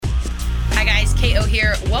AO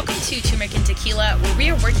here. Welcome to Turmeric and Tequila, where we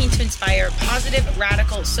are working to inspire positive,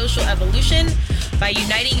 radical social evolution by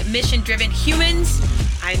uniting mission-driven humans.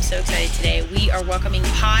 I'm so excited today. We are welcoming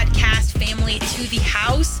podcast family to the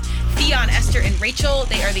house. Theon, Esther, and Rachel.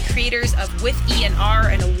 They are the creators of With E&R,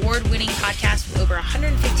 an award-winning podcast with over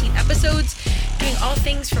 115 episodes, doing all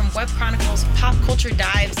things from web chronicles, pop culture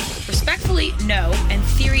dives, Respectfully No, and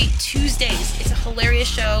Theory Tuesdays. It's a hilarious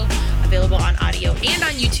show, available on audio and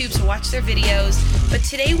on YouTube, so watch their videos. But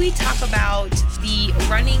today we talk about the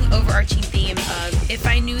running overarching theme of If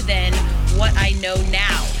I Knew Then, What I Know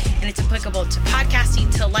Now. And it's applicable to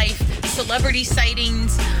podcasting, to life, celebrity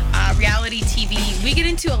sightings, reality TV. We get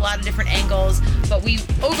into a lot of different angles, but we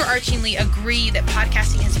overarchingly agree that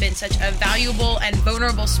podcasting has been such a valuable and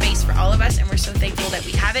vulnerable space for all of us, and we're so thankful that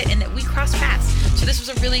we have it and that we cross paths. So this was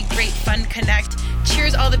a really great, fun connect.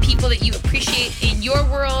 Cheers all the people that you appreciate in your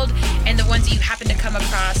world and the ones that you happen to come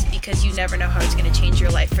across, because you never know how it's going to change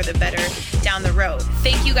your life for the better down the road.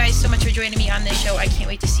 Thank you guys so much for joining me on this show. I can't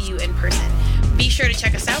wait to see you in person. Be sure to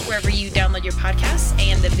check us out wherever you download your podcasts,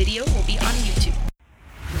 and the video will be on YouTube.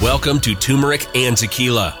 Welcome to Turmeric and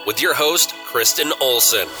Tequila with your host, Kristen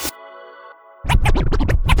Olson.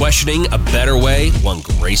 Questioning a better way, one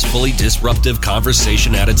gracefully disruptive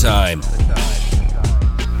conversation at a time.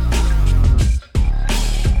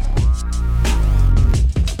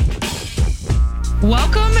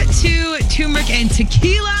 Welcome to Turmeric and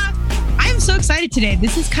Tequila. I'm so excited today.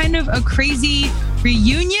 This is kind of a crazy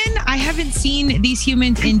reunion. I haven't seen these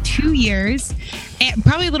humans in 2 years, and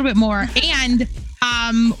probably a little bit more. And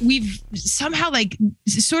we've somehow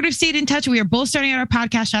sort of stayed in touch. We are both starting out our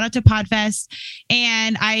podcast. Shout out to Podfest.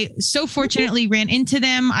 And I so fortunately ran into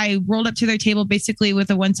them. I rolled up to their table basically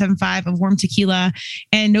with a 175 of warm tequila,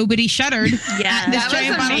 and nobody shuddered. Yeah, that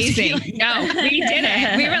was amazing. No, we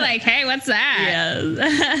didn't. We were like, hey, what's that?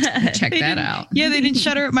 Yes. Check that out. Yeah, they didn't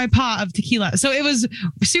shudder at my paw of tequila. So it was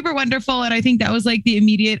super wonderful. And I think that was like the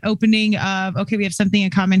immediate opening of, okay, we have something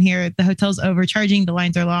in common here. The hotel's overcharging. The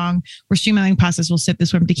lines are long. We're streamlining process. We'll sip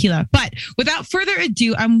this warm tequila. But without further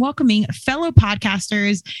ado, I'm welcoming fellow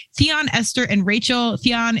podcasters, Theon, Esther, and Rachel.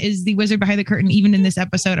 Theon is the wizard behind the curtain, even in this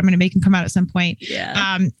episode. I'm going to make him come out at some point.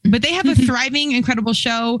 Yeah. But they have a thriving, incredible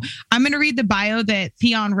show. I'm going to read the bio that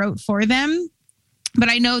Theon wrote for them. But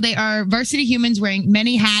I know they are varsity humans wearing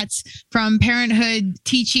many hats, from parenthood,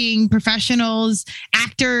 teaching, professionals,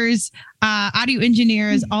 actors, audio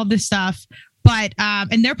engineers, all this stuff. But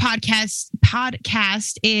and their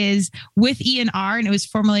podcast is With E&R, and it was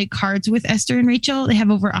formerly Cards with Esther and Rachel. They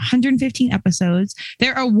have over 115 episodes.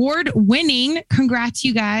 They're award-winning. Congrats,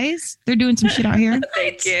 you guys. They're doing some shit out here.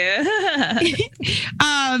 Thank you.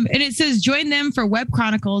 And it says, join them for Web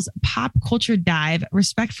Chronicles, Pop Culture Dive,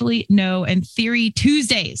 Respectfully No, and Theory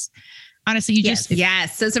Tuesdays. Honestly,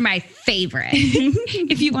 Yes, those are my favorite.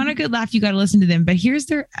 If you want a good laugh, you got to listen to them. But here's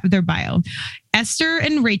their bio. Esther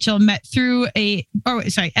and Rachel met through a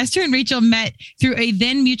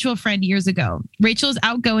then mutual friend years ago. Rachel is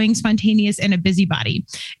outgoing, spontaneous, and a busybody.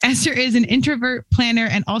 Esther is an introvert, planner,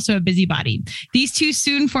 and also a busybody. These two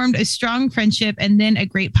soon formed a strong friendship and then a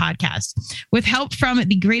great podcast. With help from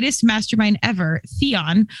the greatest mastermind ever,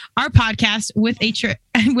 Theon, our podcast with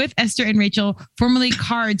Esther and Rachel, formerly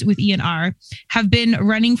Cards with E&R, have been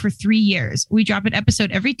running for 3 years. We drop an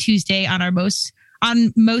episode every Tuesday on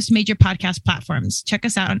most major podcast platforms. Check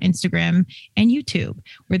us out on Instagram and YouTube,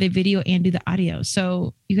 where they video and do the audio.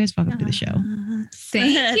 So you guys, welcome to the show.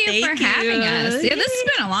 Thank you for having us. Yeah, this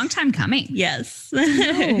has been a long time coming. Yes.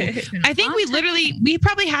 I think we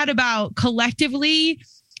probably had about collectively,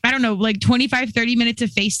 I don't know, like 25, 30 minutes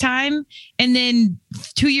of FaceTime. And then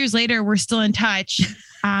 2 years later, we're still in touch.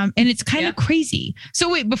 And it's kind of crazy.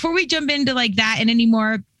 So wait, before we jump into like that and any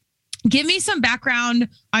more, give me some background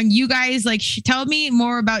on you guys. Like, tell me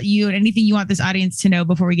more about you and anything you want this audience to know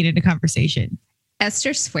before we get into conversation.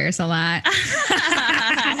 Esther swears a lot.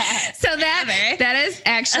 So that is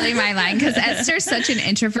actually my line, because Esther's such an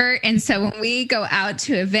introvert. And so when we go out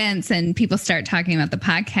to events and people start talking about the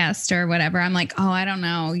podcast or whatever, I'm like, oh, I don't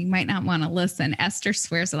know. You might not want to listen. Esther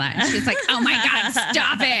swears a lot. And she's like, oh my God,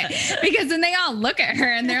 stop it. Because then they all look at her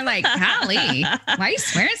and they're like, golly, why are you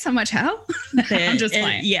swearing so much, ho? I'm just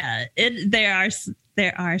playing. Yeah,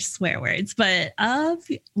 there are swear words, but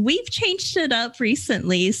we've changed it up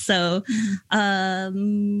recently. So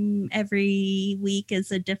every week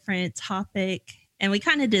is a different topic. And we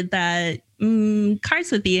kind of did that.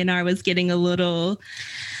 Cards with E&R was getting a little...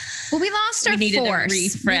 Well, we lost our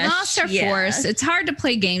force. We lost our force. It's hard to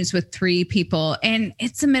play games with 3 people, and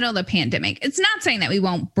it's the middle of the pandemic. It's not saying that we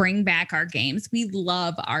won't bring back our games. We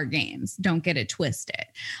love our games. Don't get it twisted.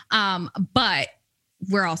 But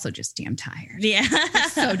we're also just damn tired. Yeah.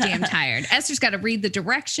 So damn tired. Esther's got to read the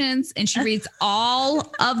directions, and she reads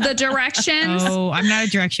all of the directions. Oh, I'm not a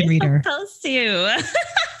direction reader. Supposed to.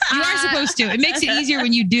 You are supposed to. It makes it easier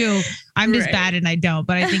when you do. I'm just bad and I don't,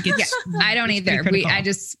 but I think it's. I don't either. I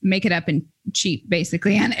just make it up and cheat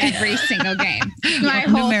basically on every single game. My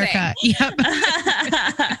whole America. thing. Yep.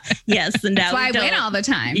 Yes, and that's why I win all the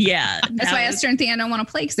time. Yeah, that's why Esther and Thea don't want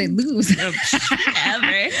to play because they lose.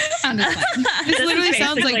 Ever. I'm just like, this literally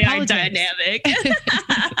sounds like our dynamic.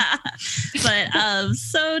 But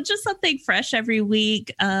so just something fresh every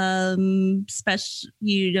week. Special,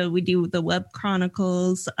 we do the Web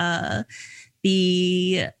Chronicles,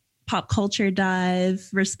 the Pop Culture Dive,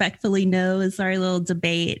 Respectfully No is our little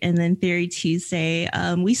debate, and then Theory Tuesday.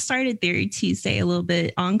 We started Theory Tuesday a little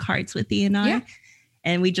bit on Cards with E and I. Yeah.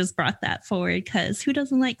 And we just brought that forward because who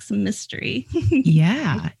doesn't like some mystery?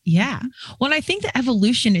 Yeah. Well, I think the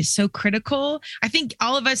evolution is so critical. I think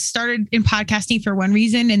all of us started in podcasting for one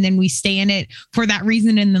reason, and then we stay in it for that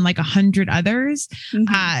reason, and then like 100 others.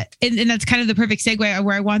 Mm-hmm. And that's kind of the perfect segue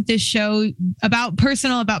where I want this show about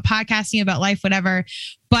personal, about podcasting, about life, whatever.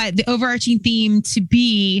 But the overarching theme to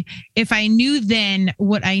be, if I knew then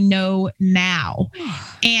what I know now.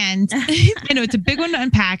 And I know it's a big one to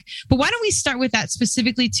unpack, but why don't we start with that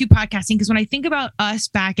specifically to podcasting? Because when I think about us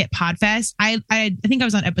back at PodFest, I think I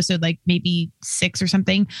was on episode like maybe 6 or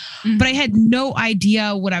something, but I had no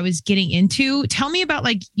idea what I was getting into. Tell me about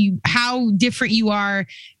like how different you are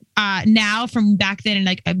now from back then. And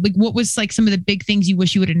like what was like some of the big things you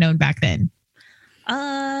wish you would have known back then?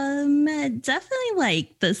 Definitely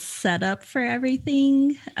like the setup for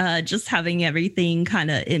everything, just having everything kind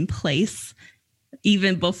of in place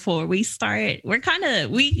even before we start. We're kind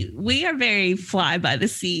of, we are very fly by the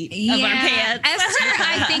seat of our pants. Esther,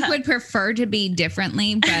 I think, would prefer to be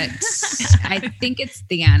differently, but I think it's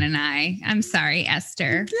Theon and I. I'm sorry,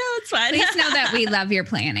 Esther. No, it's fine. Please know that we love your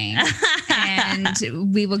planning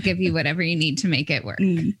and we will give you whatever you need to make it work.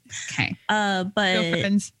 Okay.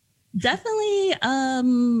 But definitely,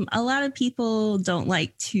 a lot of people don't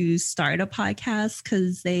like to start a podcast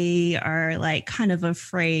because they are like kind of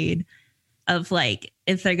afraid of like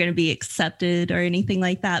if they're going to be accepted or anything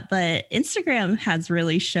like that. But Instagram has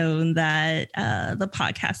really shown that the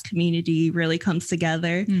podcast community really comes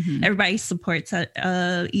together. Mm-hmm. Everybody supports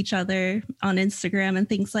each other on Instagram and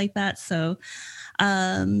things like that. So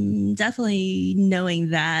definitely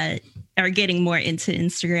knowing that, or getting more into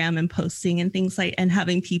Instagram and posting and things like, and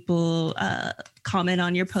having people comment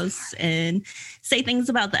on your posts and say things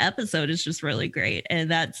about the episode is just really great.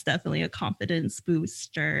 And that's definitely a confidence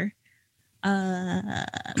booster.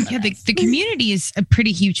 The community is a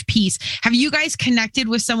pretty huge piece. Have you guys connected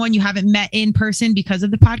with someone you haven't met in person because of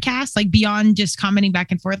the podcast? Like beyond just commenting back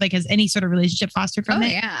and forth, like has any sort of relationship fostered from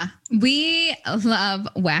it? Yeah. We love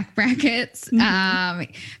Whack Brackets.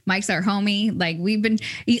 Mm-hmm. Mike's our homie. Like we've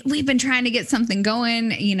been trying to get something going,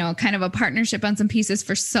 kind of a partnership on some pieces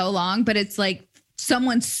for so long, but it's like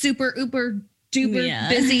someone's super uber duper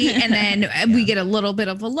busy, and then we get a little bit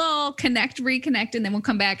of a lull, reconnect, and then we'll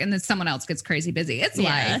come back, and then someone else gets crazy busy. It's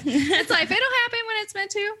life. It's life. It'll happen when it's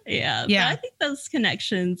meant to. Yeah. But I think those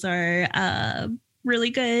connections are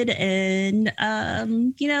really good, and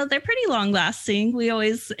they're pretty long lasting. We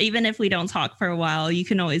always, even if we don't talk for a while, you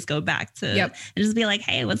can always go back to and just be like,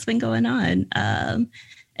 hey, what's been going on?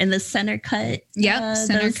 And the Center Cut. Yep,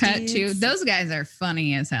 Center Cut dudes too. Those guys are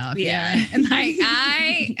funny as hell. Yeah. And like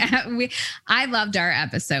I loved our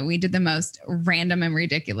episode. We did the most random and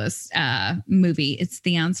ridiculous movie. It's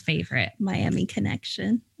Theon's favorite. Miami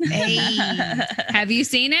Connection. Hey. Have you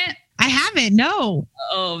seen it? I haven't. No.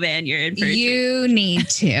 Oh man, you're in for You need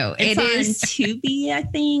to. It's on Tubi, I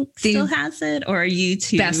think. Still has it, or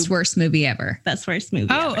YouTube. Best worst movie ever. Best worst movie.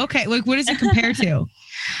 Oh, ever. Okay. Like, what does it compare to?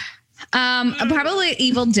 Probably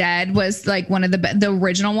Evil Dead was like one of the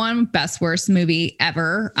original one, best worst movie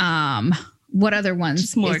ever. What other ones?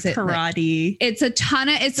 Just more karate. It's a ton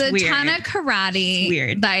of karate. It's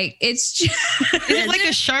weird. Like it's just it's like a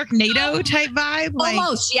Sharknado type vibe. Like,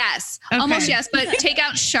 almost yes. But take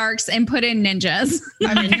out sharks and put in ninjas.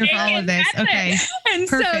 I'm here for all of this. Okay. And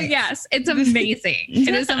perfect. So yes, it's amazing.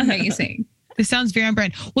 It is amazing. This sounds very on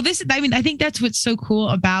brand. Well, I think that's what's so cool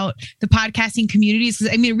about the podcasting communities.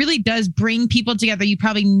 Because it really does bring people together you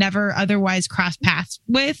probably never otherwise cross paths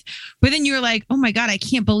with. But then you're like, oh my God, I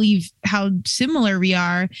can't believe how similar we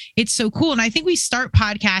are. It's so cool. And I think we start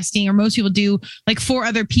podcasting, or most people do, like for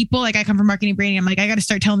other people. Like I come from marketing branding. I'm like, I got to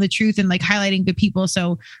start telling the truth and like highlighting good people.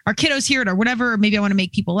 So our kiddos hear it or whatever, or maybe I want to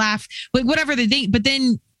make people laugh, but whatever the thing. But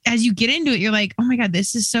then as you get into it, you're like, oh my God,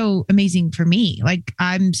 this is so amazing for me. Like,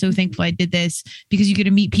 I'm so thankful I did this because you get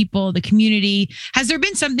to meet people, the community. Has there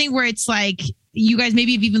been something where it's like, you guys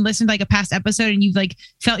maybe have even listened to like a past episode and you've like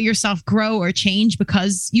felt yourself grow or change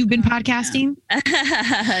because you've been podcasting?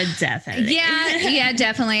 Definitely. Yeah,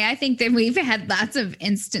 definitely. I think that we've had lots of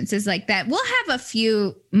instances like that. We'll have a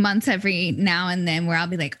few months every now and then where I'll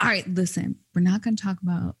be like, all right, listen, we're not going to talk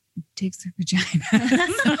about dicks or vaginas.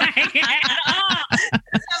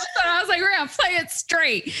 I was like, we're going to play it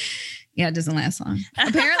straight. Yeah, it doesn't last long.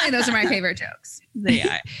 Apparently, those are my favorite jokes. They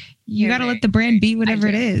are. You got to let the brand be whatever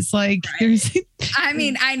it is. Like, there's. I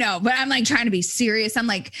mean, I know, but I'm like trying to be serious. I'm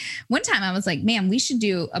like, one time I was like, man, we should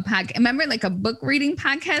do a podcast. Remember, like a book reading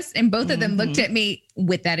podcast, and both of them looked at me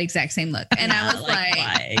with that exact same look, and I was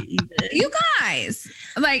like, you guys,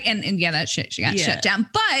 like, and yeah, that shit, she got shut down,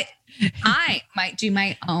 but. I might do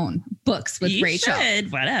my own books with Rachel.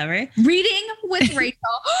 Whatever. Reading with Rachel.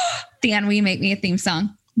 Dan, will you make me a theme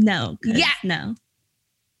song? No. No.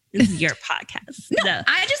 This is your podcast. No.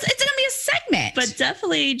 It's going to be a segment. But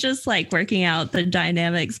definitely just like working out the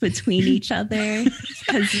dynamics between each other.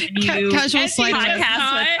 Because you casual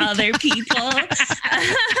podcast with other people.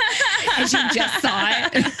 As you just saw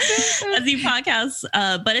it. As you podcast.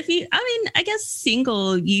 But if you, I guess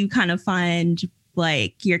single, you kind of find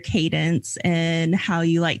like your cadence and how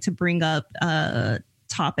you like to bring up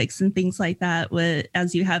topics and things like that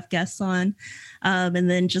as you have guests on, and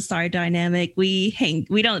then just our dynamic. We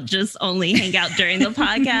don't just only hang out during the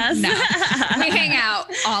podcast. No, we hang out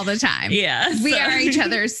all the time. Yeah, we are each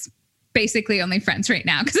other's basically only friends right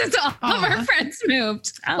now because it's all of our friends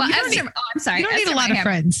moved. I'm sorry, you don't need a lot of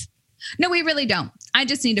friends. No, we really don't. I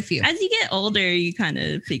just need a few. As you get older, you kind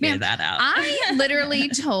of figure that out. I literally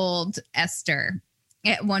told Esther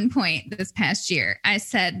at one point this past year, I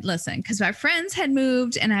said, listen, because our friends had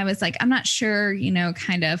moved and I was like, I'm not sure,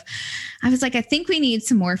 I was like, I think we need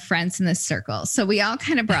some more friends in this circle. So we all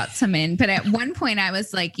kind of brought some in. But at one point I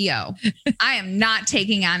was like, yo, I am not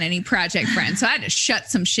taking on any project friends. So I had to shut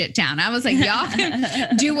some shit down. I was like, y'all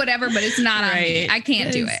can do whatever, but it's not on me. I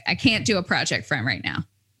can't do it. I can't do a project friend right now.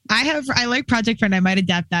 I like Project Friend. I might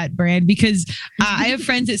adapt that brand because I have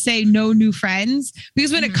friends that say no new friends,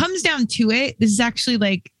 because when it comes down to it, this is actually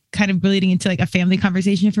like kind of relating into like a family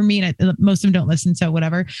conversation for me. And most of them don't listen. So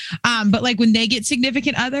whatever. But like when they get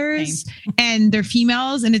significant others and they're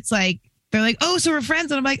females and it's like, they're like, oh, so we're friends.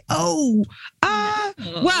 And I'm like, well,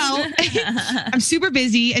 I'm super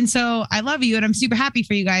busy. And so I love you and I'm super happy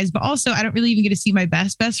for you guys. But also I don't really even get to see my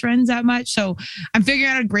best friends that much. So I'm figuring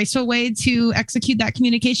out a graceful way to execute that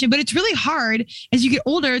communication. But it's really hard as you get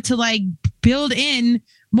older to like build in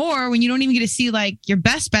more when you don't even get to see like your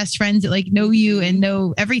best friends that like know you and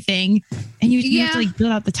know everything. And you have to like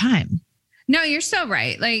build out the time. No, you're so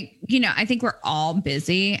right. Like, I think we're all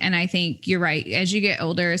busy. And I think you're right. As you get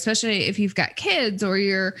older, especially if you've got kids or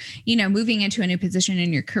you're, moving into a new position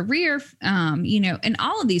in your career, and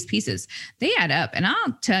all of these pieces, they add up. And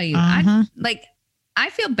I'll tell you, I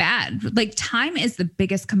feel bad. Like time is the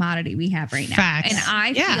biggest commodity we have right now. Facts. And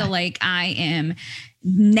I feel like I am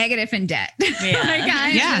negative in debt.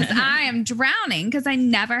 Yeah. I am drowning because I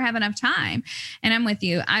never have enough time. And I'm with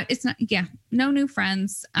you. It's not, no new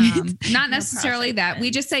friends. Not necessarily that. We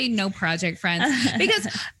just say no project friends because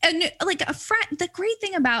like a friend, the great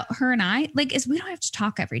thing about her and I is we don't have to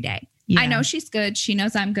talk every day. Yeah. I know she's good. She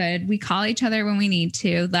knows I'm good. We call each other when we need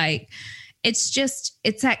to. Like, it's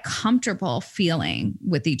that comfortable feeling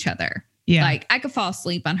with each other. Yeah. Like I could fall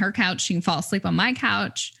asleep on her couch. She can fall asleep on my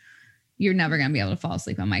couch. You're never going to be able to fall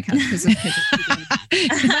asleep on my couch because of but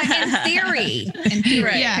in theory, it could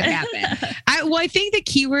happen. I think the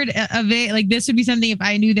keyword of it, like this would be something if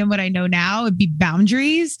I knew then what I know now, it'd be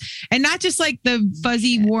boundaries, and not just like the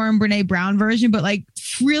fuzzy, warm Brene Brown version, but like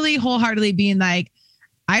really wholeheartedly being like,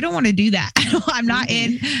 I don't want to do that. I'm not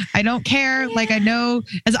in. I don't care. Yeah. Like I know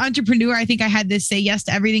as an entrepreneur, I think I had this say yes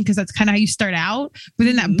to everything because that's kind of how you start out. But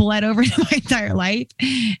then that bled over to my entire life.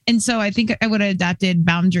 And so I think I would have adapted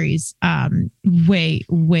boundaries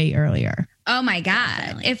way earlier. Oh my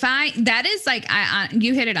God.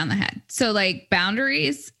 You hit it on the head. So like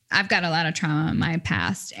boundaries, I've got a lot of trauma in my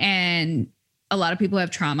past, and a lot of people who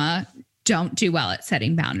have trauma don't do well at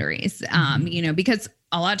setting boundaries. Because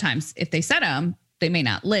a lot of times if they set them, they may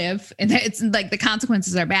not live, and it's like the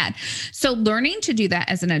consequences are bad. So learning to do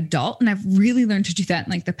that as an adult, and I've really learned to do that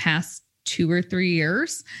in like the past 2 or 3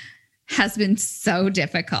 years, has been so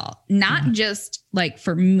difficult. Not just like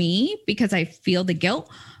for me because I feel the guilt,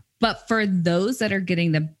 But for those that are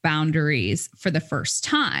getting the boundaries for the first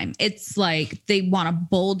time, it's like they want to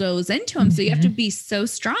bulldoze into them. So you have to be so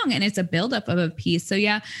strong, and it's a buildup of a piece. So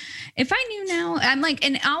yeah, if I knew now, I'm like,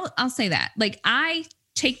 and I'll say that, like, I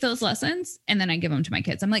take those lessons and then I give them to my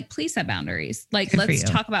kids. I'm like, please set boundaries. Like, let's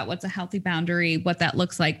talk about what's a healthy boundary, what that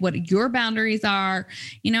looks like, what your boundaries are.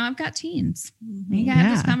 You know, I've got teens. You gotta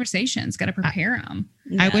have those conversations, got to prepare them.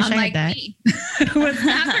 I wish I had that. Me, was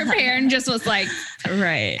not prepared and just was like,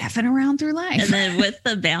 effing around through life. And then with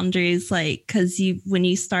the boundaries, like, because when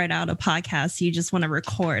you start out a podcast, you just want to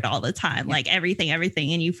record all the time, like everything,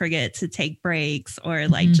 and you forget to take breaks or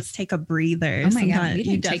like just take a breather. Oh my God, we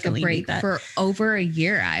didn't take a break for over a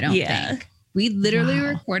year. I don't think we literally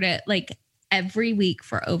recorded like every week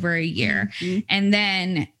for over a year. And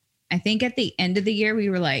then I think at the end of the year, we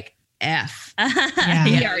were like, we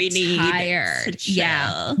need tired.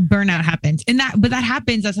 Burnout happens. But that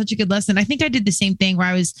happens. That's such a good lesson. I think I did the same thing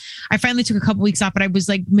where I finally took a couple weeks off, but I was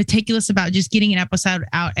like meticulous about just getting an episode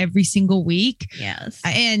out every single week. Yes.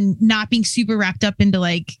 And not being super wrapped up into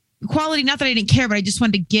like quality. Not that I didn't care, but I just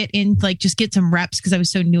wanted to get in, like, just get some reps because I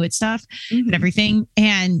was so new at stuff and everything.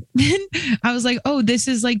 And then I was like, oh, this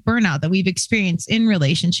is like burnout that we've experienced in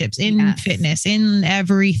relationships, in fitness, in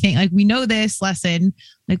everything. Like, we know this lesson.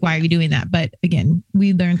 Like, why are we doing that? But again,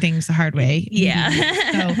 we learn things the hard way. Yeah.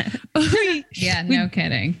 No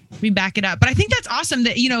kidding. We back it up. But I think that's awesome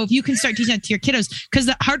that, you know, if you can start teaching that to your kiddos, because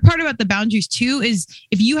the hard part about the boundaries too is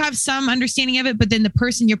if you have some understanding of it, but then the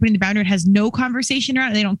person you're putting the boundary has no conversation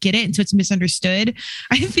around it, they don't get it. And so it's misunderstood.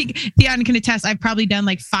 I think Theon can attest. I've probably done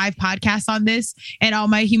like 5 podcasts on this, and all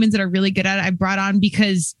my humans that are really good at it, I brought on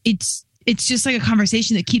because it's just like a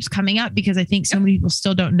conversation that keeps coming up because I think so many people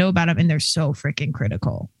still don't know about them and they're so freaking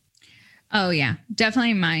critical. Oh yeah,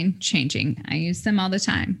 definitely mind changing. I use them all the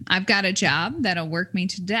time. I've got a job that'll work me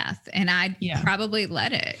to death and I'd probably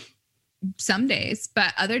let it some days,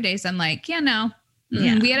 but other days I'm like,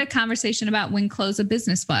 we had a conversation about when close of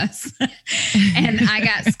business was and I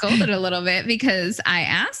got scolded a little bit because I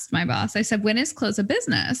asked my boss, I said, when is close of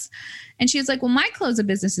business? And she was like, well, my close of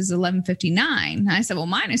business is 11:59. I said, well,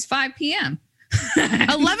 mine is 5 p.m.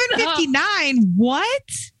 11:59. What?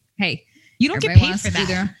 Hey, you don't get paid for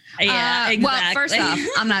that. Exactly. Well, first off,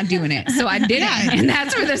 I'm not doing it. So I did it. And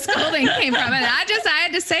that's where the scolding came from. And I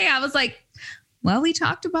had to say, I was like, well, we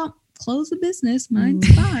talked about close the business. Mine's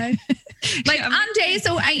 5. Like on days.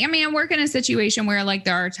 So I mean, I work in a situation where like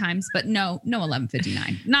there are times, but no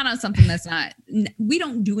 11:59, not on something that's not, we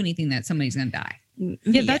don't do anything that somebody's going to die.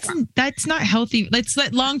 Yeah, that's not healthy. Let's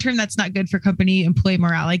long term. That's not good for company employee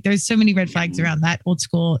morale. Like there's so many red flags around that old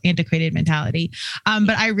school antiquated mentality.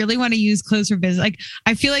 But I really want to use close for business. Like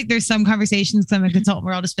I feel like there's some conversations because I'm a consultant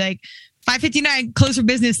where I'll just be like 5:59 close for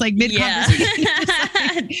business, like mid conversation.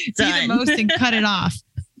 Like, be the most and cut it off.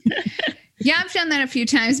 Yeah, I've done that a few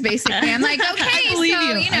times, basically. I'm like, okay, so, you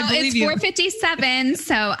know, it's 4:57,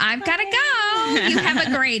 so I've got to go. You have a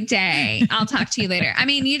great day. I'll talk to you later. I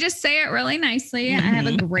mean, you just say it really nicely. I have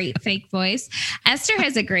a great fake voice. Esther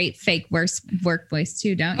has a great fake work voice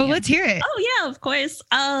too, don't you? Oh, let's hear it. Oh, yeah, of course.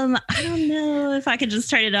 I don't know if I could just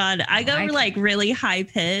turn it on. I go like really high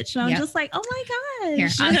pitch. And I'm just like, oh my gosh. Here,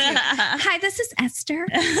 hi, this is Esther.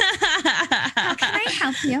 How can I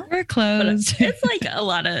help you? We're closed. But it's like a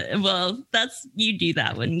lot of, you do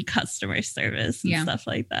that when customer service and stuff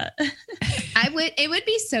like that. It would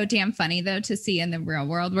be so damn funny though to see in the real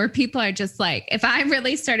world where people are just like, if I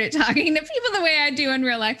really started talking to people the way I do in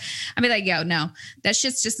real life, I'd be like, yo, no, that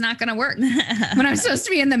shit's just not going to work. When I'm supposed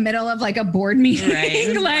to be in the middle of like a board meeting,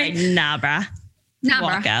 right? like, nah, brah.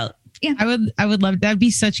 Walk out. Yeah, I would love that'd be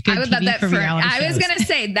such good. I would TV love that for reality shows. I was gonna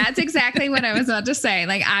say that's exactly what I was about to say.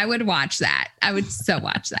 Like I would watch that. I would so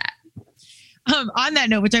watch that. On that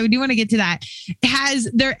note, which I do want to get to that, has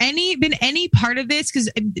there been any part of this? Because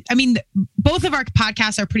I mean, both of our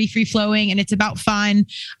podcasts are pretty free flowing and it's about fun.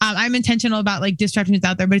 I'm intentional about like distractions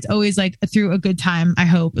out there, but it's always like through a good time. I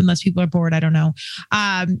hope, unless people are bored. I don't know.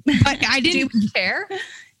 But I didn't care.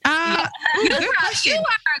 Good question.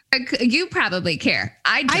 You probably care.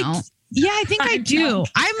 I don't. I think I do.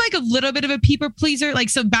 I'm like a little bit of a people pleaser. Like,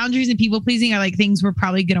 so boundaries and people pleasing are like things we're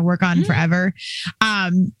probably going to work on forever.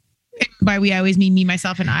 By we, I always mean me,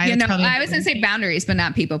 myself, and I. I was going to say boundaries, but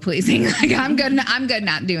not people pleasing. Like I'm good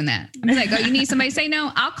not doing that. I'm like, oh, you need somebody to say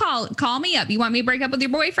no? I'll call me up. You want me to break up with your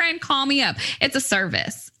boyfriend? Call me up. It's a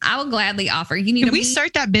service. I will gladly offer. You need. Can we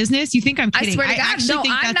start that business? You think I'm kidding? I swear to God, no,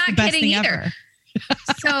 I'm not kidding either.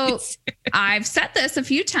 So I've said this a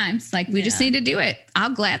few times. Like we just need to do it. I'll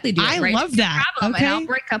gladly do it. I love that. Okay. And I'll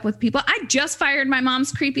break up with people. I just fired my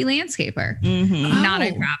mom's creepy landscaper. Not a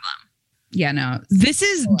problem. Yeah, no. This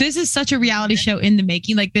is such a reality show in the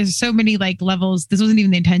making. Like there's so many like levels. This wasn't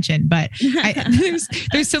even the intention, but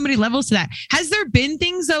there's so many levels to that. Has there been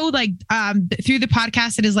things though, like through the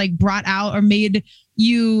podcast that has like brought out or made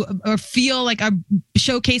you or feel like a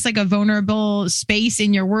showcase, like a vulnerable space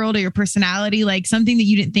in your world or your personality, like something that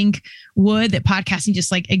you didn't think would, that podcasting just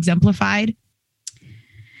like exemplified?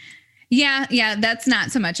 Yeah. That's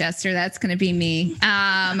not so much Esther. That's going to be me. So,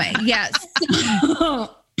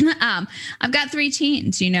 I've got 3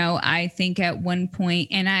 teens, I think at one point,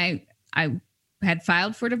 and I had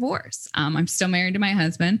filed for divorce. I'm still married to my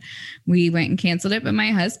husband. We went and canceled it, but my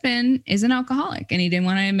husband is an alcoholic and he didn't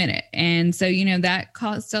want to admit it. And so, that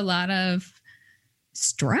caused a lot of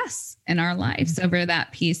stress in our lives over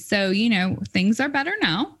that piece. So, things are better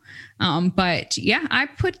now. But yeah, I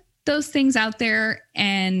put those things out there,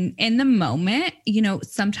 and in the moment,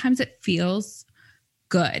 sometimes it feels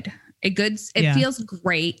good. It feels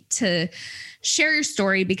great to share your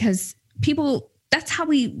story because that's how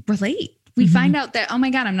we relate. We find out that, oh my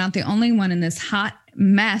God, I'm not the only one in this hot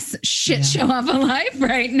mess shit show of a life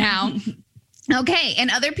right now. Okay. And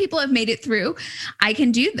other people have made it through. I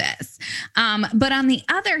can do this. But on the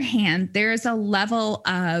other hand, there's a level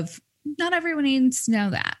of not everyone needs to know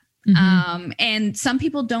that. And some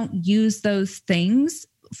people don't use those things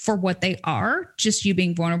for what they are, just you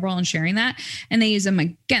being vulnerable and sharing that. And they use them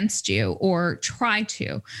against you or try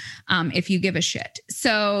to, if you give a shit.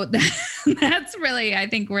 So that's really, I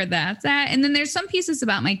think, where that's at. And then there's some pieces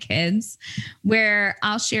about my kids where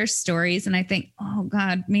I'll share stories and I think, oh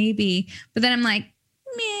God, maybe, but then I'm like,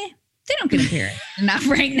 meh. They don't get appearance enough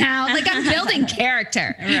right now. Like I'm building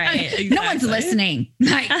character. Right. Exactly. No one's listening.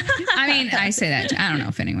 Like, I say that. I don't know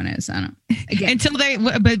if anyone is. I don't know. Again.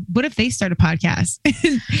 But what if they start a podcast?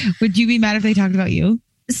 Would you be mad if they talked about you?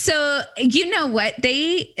 So you know what?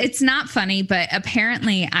 It's not funny, but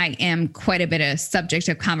apparently I am quite a bit of subject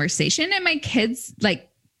of conversation, and my kids like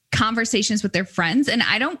conversations with their friends. And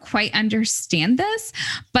I don't quite understand this,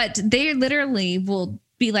 but they literally will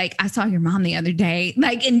be like, I saw your mom the other day,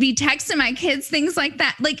 like, and be texting my kids, things like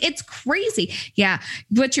that. Like, it's crazy. Yeah.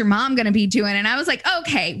 What's your mom going to be doing? And I was like,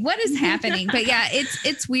 okay, what is happening? But yeah,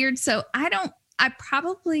 it's weird. So I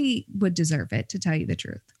probably would deserve it, to tell you the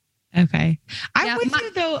truth. Okay. I'm with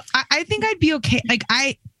you though. I think I'd be okay. Like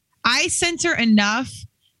I censor enough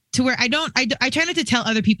to where I try not to tell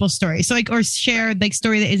other people's stories. So like, or share like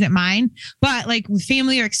story that isn't mine, but like with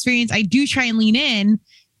family or experience, I do try and lean in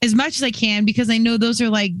as much as I can, because I know those are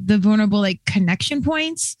like the vulnerable, like connection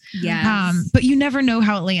points. Yeah. But you never know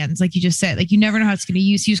how it lands. Like you just said, like you never know how it's going to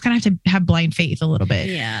use. You just kind of have to have blind faith a little bit.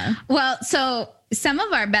 Yeah. Well, so some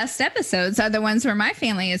of our best episodes are the ones where my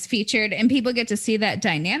family is featured and people get to see that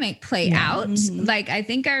dynamic play out. Mm-hmm. Like I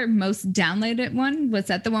think our most downloaded one was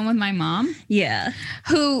that the one with my mom. Yeah.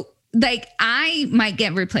 Who, like, I might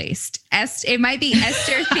get replaced. It might be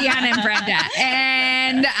Esther, Theon, and Brenda.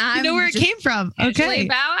 And you know where it came from. Okay.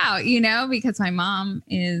 Bow out, because my mom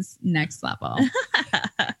is next level.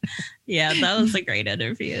 Yeah, that was a great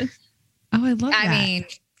interview. Oh, I love that. I mean,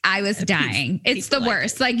 I was dying. It's the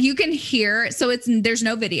worst. Like you can hear, so there's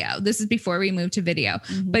no video. This is before we moved to video,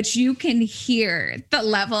 but you can hear the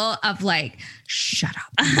level of like, shut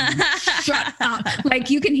up, shut up. Like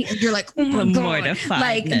you can hear, you're like, oh my God.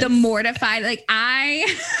 Like the mortified, like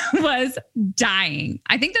I was dying.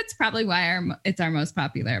 I think that's probably why it's our most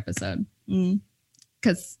popular episode.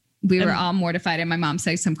 Because we were all mortified and my mom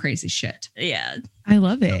says some crazy shit. Yeah. I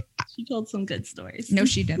love it. She told some good stories. No,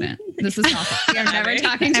 she didn't. This is awful. I'm never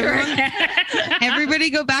talking to her.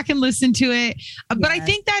 Everybody go back and listen to it. But I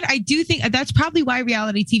think I do think that's probably why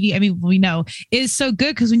reality TV, I mean, we know, is so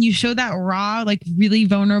good, because when you show that raw, like really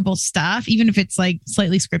vulnerable stuff, even if it's like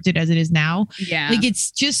slightly scripted as it is now, like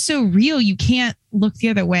it's just so real. You can't look the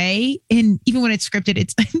other way. And even when it's scripted,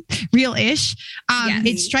 it's real-ish.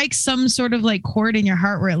 It strikes some sort of like chord in your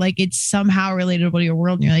heart where like it's somehow relatable to your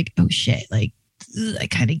world. And you're like, oh shit, like I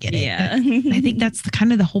kind of get it. Yeah. I think that's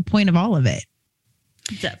kind of the whole point of all of it.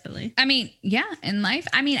 Definitely. I mean, yeah, in life,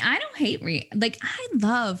 I mean, I don't hate I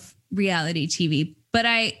love reality TV, but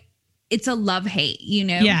it's a love-hate,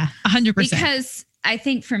 Yeah, 100%. Because I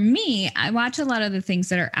think for me, I watch a lot of the things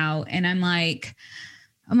that are out and I'm like,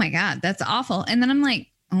 oh my God, that's awful. And then I'm like,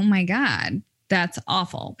 oh my God, that's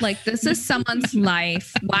awful. Like this is someone's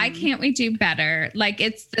life. Why can't we do better? Like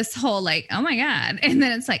it's this whole like, oh my God. And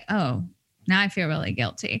then it's like, oh, now I feel really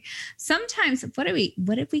guilty. Sometimes, what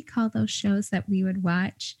did we call those shows that we would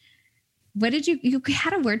watch? What did you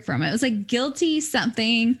had a word for them? It was like guilty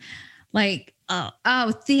something, like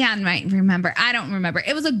Oh, Theon might remember. I don't remember.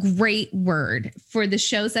 It was a great word for the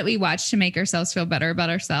shows that we watch to make ourselves feel better about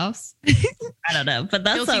ourselves. I don't know, but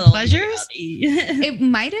that's guilty pleasures. It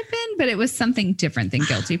might have been, but it was something different than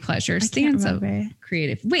guilty pleasures. Theon's so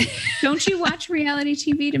creative. Wait, don't you watch reality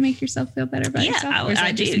TV to make yourself feel better about yourself? Yeah,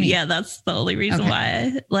 I do. Yeah, that's the only reason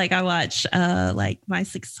why. Like I watch like My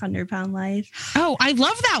 600 Pound Life. Oh, I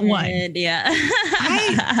love that one. And, yeah.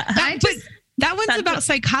 That one's about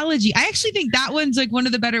psychology. I actually think that one's like one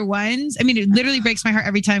of the better ones. I mean, it literally breaks my heart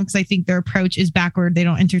every time because I think their approach is backward. They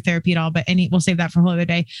don't enter therapy at all, but we'll save that for a whole other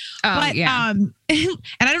day. And I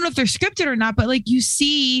don't know if they're scripted or not, but like you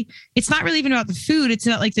see, it's not really even about the food. It's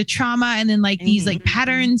about like the trauma and then like these like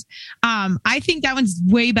patterns. I think that one's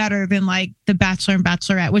way better than like The Bachelor and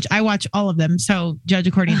Bachelorette, which I watch all of them. So judge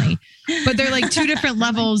accordingly. But they're like two different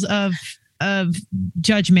levels of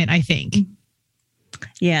judgment, I think.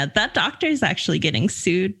 Yeah, that doctor is actually getting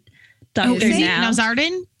sued. Dr.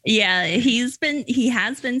 Nowzaradan? Yeah, he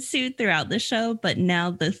has been sued throughout the show, but now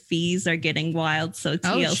the fees are getting wild, so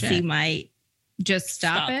TLC might just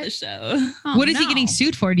stop the show. What is he getting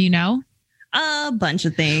sued for? Do you know? A bunch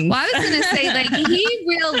of things. Well, I was going to say, like, he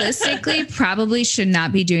realistically probably should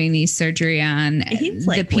not be doing these surgery on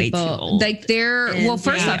the people. Way too old. Like,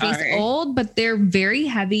 first off, he's old, but they're very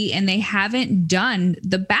heavy and they haven't done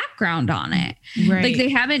the background on it. Right. Like, they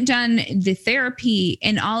haven't done the therapy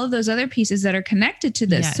and all of those other pieces that are connected to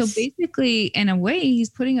this. Yes. So basically, in a way, he's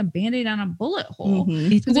putting a Band-Aid on a bullet hole.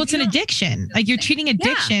 Mm-hmm. Well, it's an addiction. Like, you're treating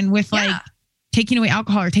addiction with like taking away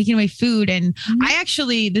alcohol or taking away food. And I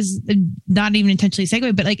actually, this is not even intentionally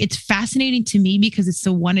segue, but like, it's fascinating to me because it's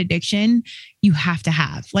the one addiction you have to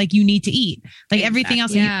have. Like you need to eat, like everything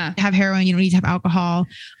else. You need to have heroin. You don't need to have alcohol.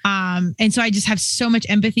 And so I just have so much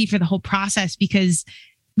empathy for the whole process because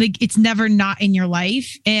like it's never not in your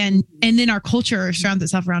life. And then our culture surrounds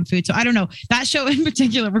itself around food. So I don't know, that show in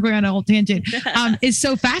particular, we're going on a whole tangent, is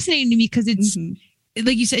so fascinating to me because it's,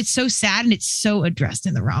 like you said, it's so sad and it's so addressed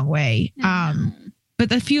in the wrong way. But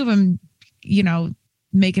a few of them,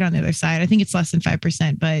 make it on the other side. I think it's less than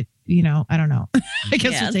 5%, but I don't know. I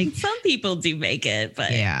guess we'll take. Some people do make it, but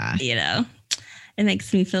it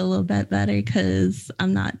makes me feel a little bit better because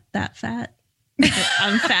I'm not that fat.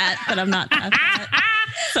 I'm fat, but I'm not that fat.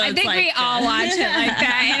 So I think we all watch it like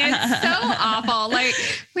that. And it's so awful. Like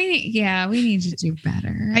we need to do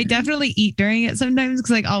better. I definitely eat during it sometimes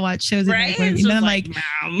because like I'll watch shows right? and then I'm like,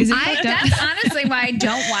 that's honestly why I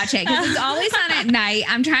don't watch it because it's always on at night.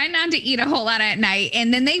 I'm trying not to eat a whole lot at night,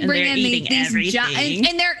 and then they bring in these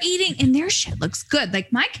and they're eating, and their shit looks good.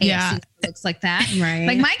 Like my KFC looks like that. Right.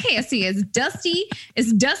 Like my KFC is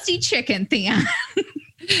dusty chicken, Theon.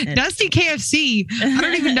 Dusty KFC. I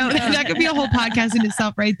don't even know. That could be a whole podcast in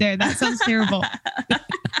itself right there. That sounds terrible.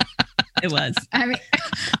 It was.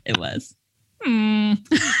 It was.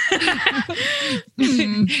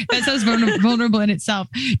 That sounds vulnerable in itself.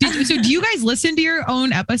 So do you guys listen to your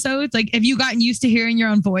own episodes? Like, have you gotten used to hearing your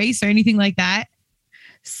own voice or anything like that?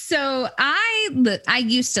 So I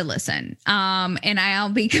used to listen, and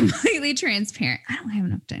I'll be completely transparent. I don't have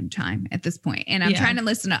enough damn time at this point, and I'm trying to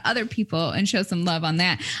listen to other people and show some love on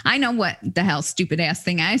that. I know what the hell stupid ass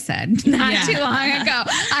thing I said not too long ago.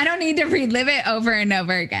 I don't need to relive it over and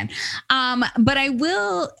over again. But I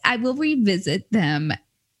will revisit them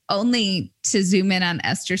only to zoom in on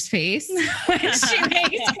Esther's face when she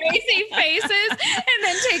makes crazy faces and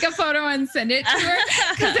then take a photo and send it to her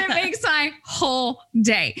because it makes my whole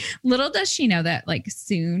day. Little does she know that like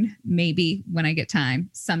soon, maybe when I get time,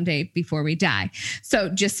 someday before we die. So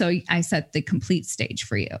just so I set the complete stage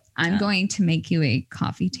for you, I'm going to make you a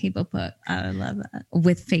coffee table book. I love that.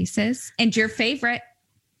 With faces and your favorite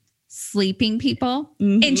sleeping people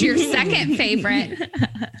and your second favorite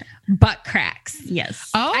butt cracks. Yes.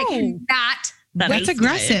 Oh, I cannot. That's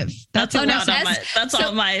aggressive. That's all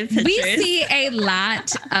my pictures. We see a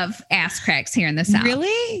lot of ass cracks here in the South.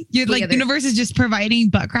 Really? You're like the universe is just providing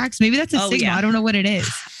butt cracks. Maybe that's a signal. Yeah. I don't know what it is.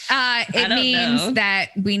 It means that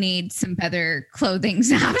we need some better clothing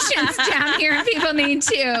options down here, and people need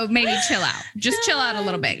to maybe chill out. Just chill out a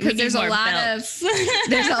little bit because there's a lot of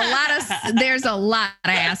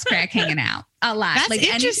ass crack hanging out. A lot. That's like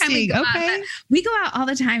interesting. We go out all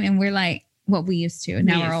the time, and we're like, well, we used to.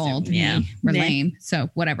 Now we're old. We're lame. So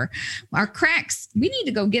whatever. Our cracks. We need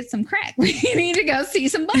to go get some crack. We need to go see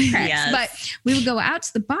some butt cracks. Yes. But we would go out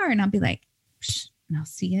to the bar, and I'll be like, psh, and I'll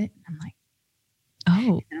see it. And I'm like.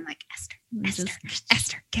 Oh, and I'm like, Esther,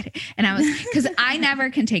 get it. And I was, because I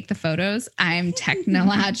never can take the photos. I'm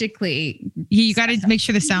technologically. You got to make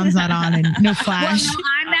sure the sound's not on and no flash. Well, no,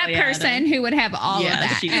 I'm that person who would have all of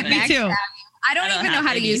that. Me too. I don't even know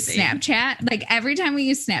how to use Snapchat. Like every time we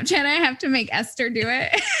use Snapchat, I have to make Esther do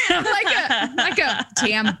it. I'm like a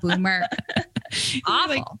damn boomer.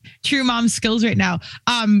 Awful. Like true mom skills right now.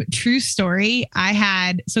 True story. I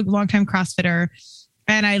had a long-time CrossFitter,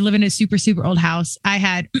 and I live in a super, super old house. I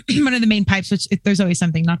had one of the main pipes, which there's always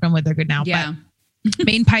something, knock on wood, they're good now. Yeah. But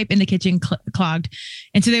main pipe in the kitchen clogged.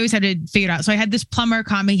 And so they always had to figure it out. So I had this plumber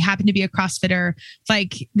come. He happened to be a CrossFitter.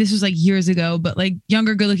 Like this was like years ago, but like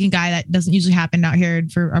younger, good looking guy that doesn't usually happen out here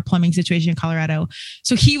for our plumbing situation in Colorado.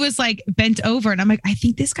 So he was like bent over and I'm like, I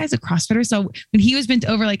think this guy's a CrossFitter. So when he was bent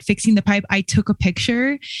over, like fixing the pipe, I took a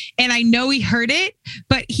picture and I know he heard it,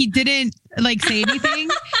 but he didn't like say anything.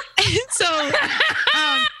 And so,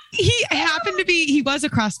 he was a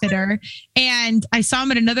CrossFitter and I saw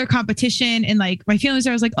him at another competition and like my feelings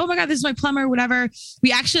there, I was like, oh my God, this is my plumber, whatever.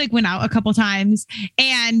 We actually like went out a couple times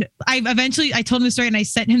and I told him the story and I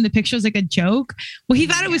sent him the pictures like a joke. Well, he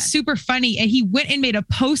thought it was super funny and he went and made a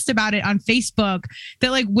post about it on Facebook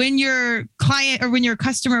that like when your client or when your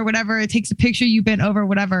customer or whatever, it takes a picture you bent over,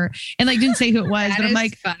 whatever. And like didn't say who it was, but I'm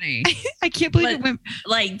like, funny. I can't believe it went.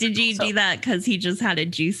 Like, did you do that because he just had a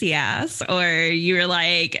juicy ass or you were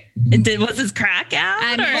like, was his crack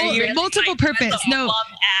out? Multiple purpose. No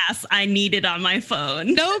ass I needed on my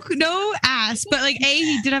phone. No ass, but like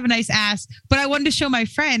he did have a nice ass. But I wanted to show my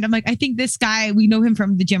friend. I'm like, I think this guy, we know him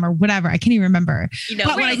from the gym or whatever. I can't even remember. You know,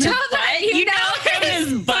 from his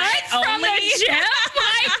butt from the gym.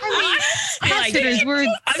 CrossFitters were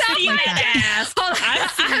I've seen that ass.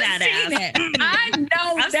 I've seen that ass. I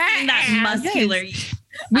know I've seen that muscular.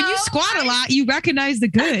 When you squat a lot, you recognize the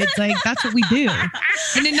goods. Like that's what we do.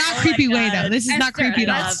 In a not creepy way though. This is not creepy at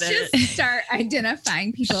all. Let's just start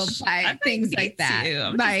identifying people by things like that.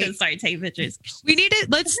 I'm just gonna start taking pictures. We need it.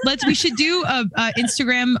 We should do a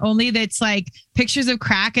Instagram only that's like pictures of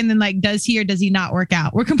crack and then like does he or does he not work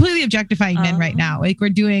out? We're completely objectifying men right now. Like we're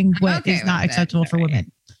doing what is not acceptable for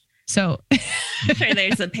women. So I'm sure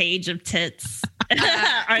there's a page of tits.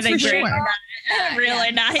 Are they great? Sure.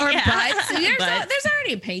 Really not? Or butts. There's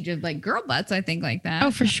already a page of like girl butts, I think, like that.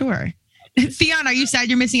 Oh, for sure. Theon, are you sad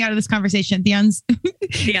you're missing out of this conversation? Theon's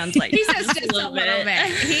like, he says just a little bit.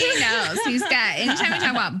 He knows. He's got, anytime we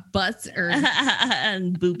talk about butts or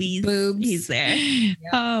and boobs, he's there. Yep.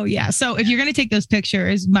 Oh, yeah. So if you're going to take those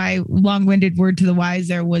pictures, my long-winded word to the wise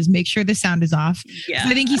there was make sure the sound is off. Yeah.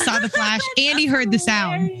 I think he saw the flash and he heard the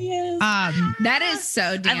sound. That is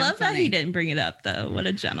so damn I love funny. that he didn't bring it up, though. What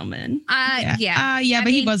a gentleman. But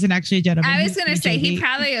he wasn't actually a gentleman. I was going to say, he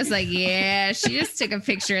probably was like, yeah, she just took a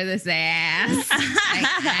picture of this ass.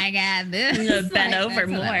 I got this. Bent over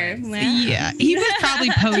more. Yeah, he was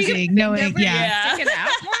probably posing, knowing. Yeah. Stick it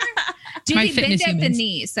out more. Did he bend at the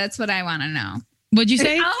knees? That's what I want to know. What'd you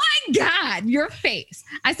say? Oh my God, your face.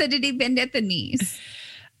 I said, did he bend at the knees?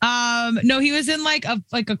 No, he was in like a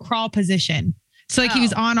crawl position. So like he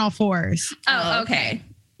was on all fours. Oh, okay.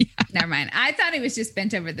 Yeah. Never mind. I thought he was just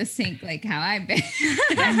bent over the sink like how I bend.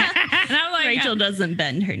 And I'm like, Rachel doesn't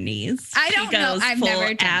bend her knees. I don't know. I've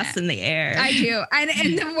never done ass that. In the air. I do.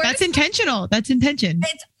 And the worst, that's intentional. That's intention.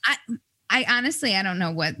 I honestly, I don't know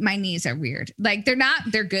what my knees are weird. Like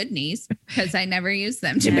they're good knees because I never use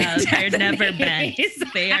them to bend. They're never bent.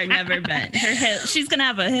 They are never bent. She's going to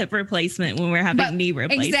have a hip replacement when we're having knee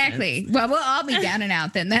replacements. Exactly. Well, we'll all be down and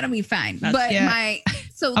out then. That'll be fine.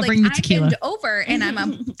 So I'll bring the tequila. I bend over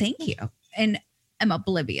and thank you. And I'm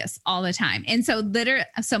oblivious all the time. And so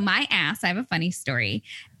my ass, I have a funny story,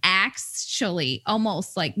 actually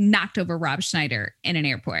almost like knocked over Rob Schneider in an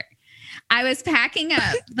airport. I was packing up.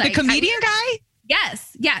 The comedian guy?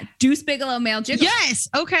 Yes. Yeah. Deuce Bigelow, male jiggle. Yes.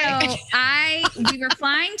 Okay. So we were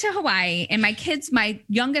flying to Hawaii and my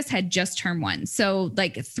youngest had just turned 1. So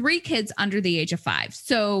like 3 kids under the age of 5.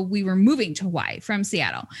 So we were moving to Hawaii from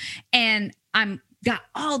Seattle and got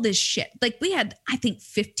all this shit. Like we had, I think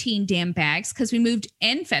 15 damn bags because we moved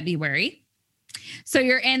in February. So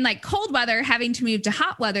you're in like cold weather, having to move to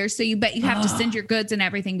hot weather. So you have to send your goods and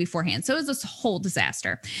everything beforehand. So it was this whole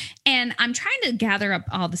disaster. And I'm trying to gather up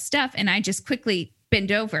all the stuff. And I just quickly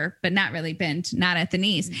bend over, but not really bend, not at the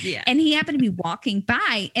knees. Yeah. And he happened to be walking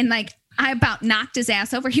by and like, I about knocked his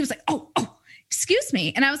ass over. He was like, oh, excuse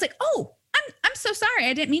me. And I was like, oh, I'm so sorry.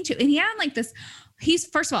 I didn't mean to. And he had like this,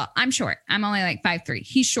 first of all, I'm short. I'm only like 5'3".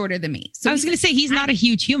 He's shorter than me. So I was going to say, he's not a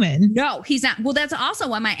huge human. No, he's not. Well, that's also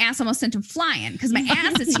why my ass almost sent him flying because my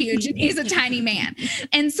ass is huge and he's a tiny man.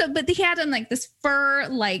 And so, but he had on like this fur,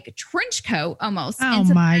 like trench coat almost. Oh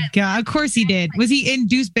my God. Of course he did. Was he in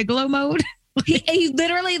Deuce Bigelow mode? He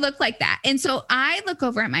literally looked like that. And so I look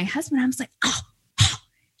over at my husband. I was like, oh,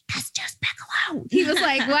 that's Deuce Bigelow. He was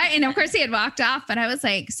like, what? And of course he had walked off, but I was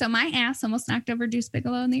like, so my ass almost knocked over Deuce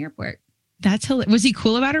Bigelow in the airport. That's hilarious. Was he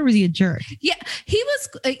cool about it or was he a jerk? Yeah, he was.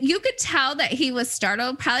 You could tell that he was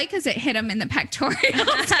startled, probably because it hit him in the pectorals. Oh my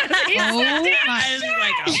God.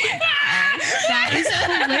 That is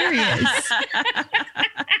hilarious.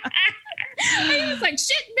 He was like,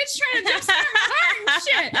 shit, bitch, trying to jumpstart my heart and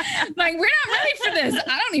shit. Like, we're not ready for this.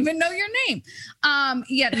 I don't even know your name. No,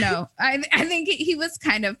 I think he was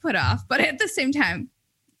kind of put off, but at the same time,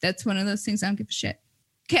 that's one of those things I don't give a shit.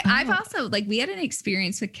 Okay, I've also, we had an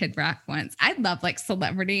experience with Kid Rock once. I love,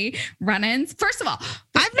 celebrity run-ins. First of all,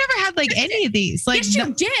 I've never had, any of these. Yes,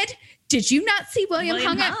 you did. Did you not see William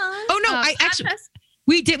Hung? Oh, no, I actually...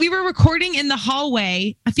 We did. We were recording in the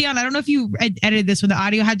hallway. Theon, I don't know if you edited this when the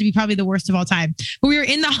audio had to be probably the worst of all time. But we were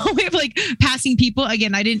in the hallway of passing people.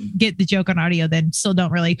 Again, I didn't get the joke on audio then. Still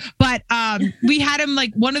don't really. But we had him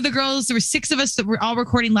one of the girls. There were 6 of us that were all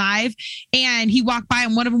recording live. And he walked by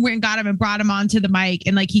and one of them went and got him and brought him onto the mic.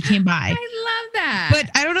 And he came by. I love that. But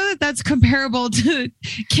I don't know that that's comparable to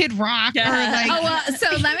Kid Rock. Yeah.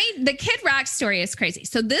 The Kid Rock story is crazy.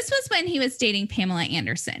 So this was when he was dating Pamela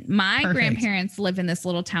Anderson. My grandparents live in this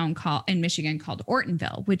little town in Michigan called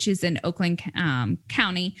Ortonville, which is in Oakland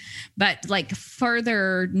County, but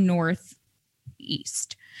further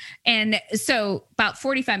northeast. And so about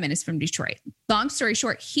 45 minutes from Detroit. Long story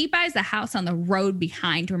short, he buys a house on the road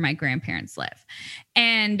behind where my grandparents live.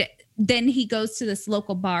 And then he goes to this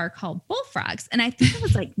local bar called Bullfrogs. And I think it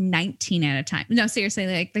was 19 at a time. No,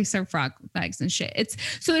 seriously, they serve frog legs and shit.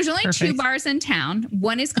 So there's only 2 bars in town.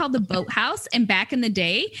 One is called the Boathouse. And back in the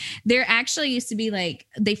day, there actually used to be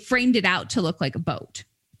they framed it out to look like a boat.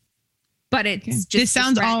 But it's just... This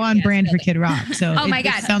sounds all on brand for Kid Rock. So oh my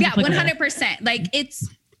God. Yeah, 100%.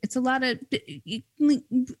 It's a lot of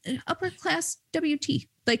upper class WT.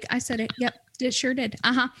 I said it. Yep. It sure did.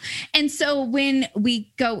 And so when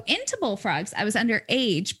we go into Bullfrogs, I was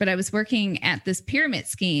underage, but I was working at this pyramid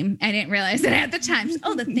scheme. I didn't realize it at the time.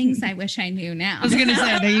 The things I wish I knew now. I was going to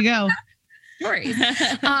say, there you go. Stories.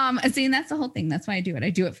 See, and that's the whole thing. That's why I do it.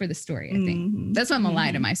 I do it for the story, I think. That's why I'm going to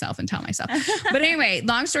lie to myself and tell myself. But anyway,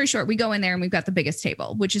 long story short, we go in there and we've got the biggest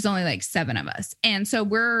table, which is only 7 of us. And so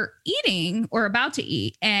we're eating or about to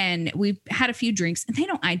eat and we've had a few drinks and they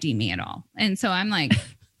don't ID me at all. And so I'm like,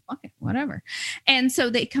 okay, whatever. And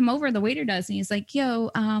so they come over, the waiter does, and he's like,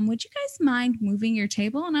 yo, would you guys mind moving your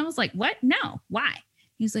table? And I was like, what? No, why?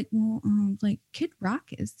 He's like, well, Kid Rock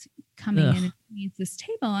is coming in and needs this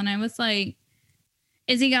table. And I was like,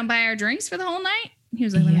 is he going to buy our drinks for the whole night? He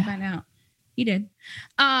was like, let me find out. He did.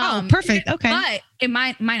 Perfect. Okay. But in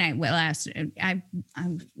my night last,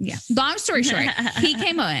 long story short, he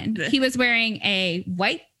came in, he was wearing a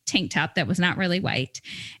white tank top that was not really white.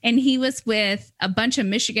 And he was with a bunch of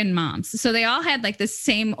Michigan moms. So they all had the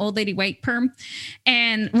same old lady white perm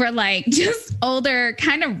and were just older,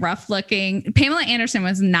 kind of rough looking. Pamela Anderson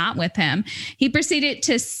was not with him. He proceeded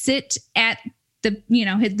to sit at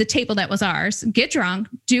the table that was ours, get drunk,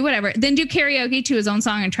 do whatever, then do karaoke to his own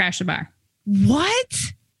song and trash the bar. What?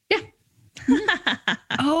 Yeah.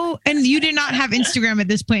 Oh, and you did not have Instagram at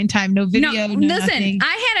this point in time. No video. No, listen, nothing.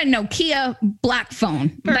 I had a Nokia black phone.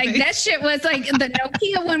 Perfect. That shit was the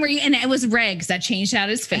Nokia one and it was Regs that changed out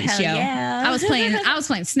his face. Hell yeah. I was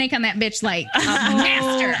playing Snake on that bitch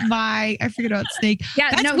master. I forget about Snake.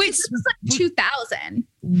 Yeah, this was 2000.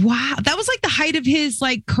 Wow, that was the height of his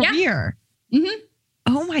career. Yeah. Mm-hmm.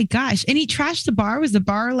 Oh my gosh! And he trashed the bar. Was the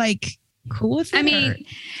bar cool with it? I mean,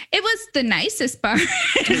 it was the nicest bar.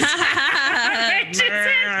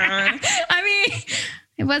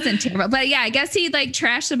 It wasn't terrible, but yeah, I guess he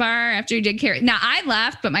trashed the bar after he did karaoke. Now I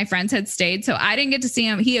left, but my friends had stayed, so I didn't get to see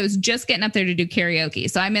him. He was just getting up there to do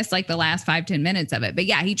karaoke, so I missed the last 5-10 minutes of it. But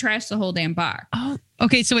yeah, he trashed the whole damn bar. Oh,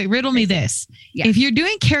 okay. So wait, riddle me this: if you're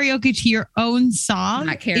doing karaoke to your own song,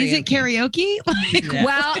 is it karaoke?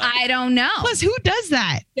 Well, I don't know. Plus, who does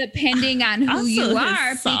that? Depending on who you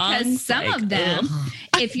are, because some of them.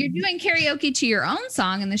 If you're doing karaoke to your own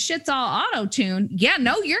song and the shit's all auto-tuned,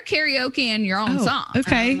 you're karaokeing your own song.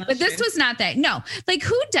 Okay. But this was not that. No.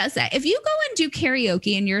 Who does that? If you go and do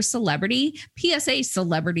karaoke and you're a celebrity, PSA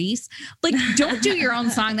celebrities, don't do your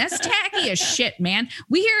own song. That's tacky as shit, man.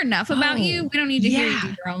 We hear enough about you. We don't need to hear you do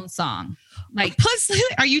your own song. Plus,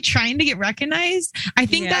 are you trying to get recognized? I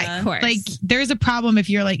think that there's a problem if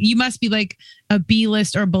you're you must be a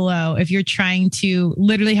B-list or below if you're trying to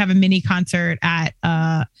literally have a mini concert at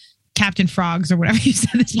Captain Frogs or whatever you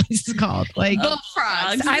said this place is called. Bullfrogs.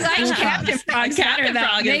 I like Captain Frogs.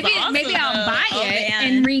 Maybe I'll buy it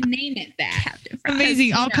and rename it that. Captain Frogs.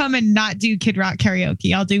 Amazing. I'll come and not do Kid Rock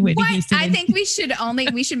karaoke. I'll do Whitney Houston. I think we should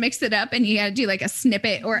mix it up and you gotta do a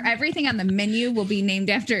snippet or everything on the menu will be named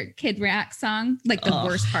after Kid Rock song, the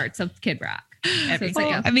worst parts of Kid Rock.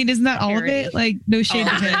 I mean, isn't that all of it? Like, no shade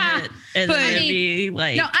to him. But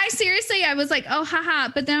I seriously, I was like, oh,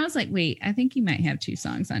 haha. But then I was like, wait, I think you might have 2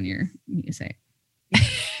 songs on your music.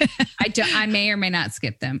 I may or may not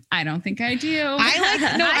skip them. I don't think I do.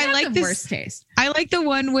 I like the worst taste. I like the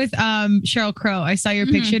one with Sheryl Crow. I saw your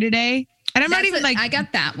picture today. And I'm not even I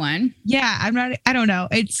got that one. Yeah, I don't know.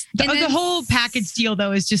 It's the whole package deal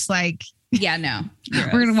though is just like, yeah, no. We're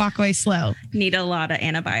going to walk away slow. Need a lot of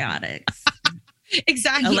antibiotics.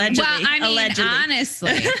 Exactly. Allegedly. Well, I mean,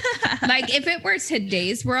 honestly, like if it were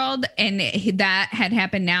today's world and that had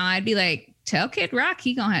happened now, I'd be like, tell Kid Rock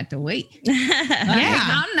he gonna have to wait.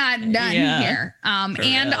 I'm not done here.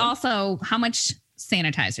 And also, how much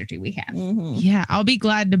sanitizer do we have? Yeah, I'll be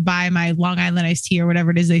glad to buy my Long Island iced tea or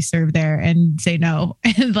whatever it is they serve there and say no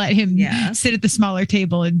and let him sit at the smaller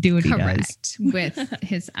table and do what he does. With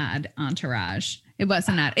his odd entourage. It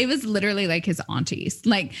wasn't that. It was literally like his aunties,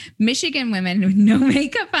 like Michigan women with no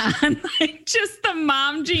makeup on, like just the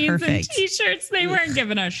mom jeans and t-shirts. They weren't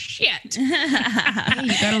giving a shit.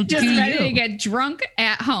 Just ready to get drunk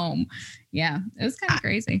at home. Yeah, it was kind of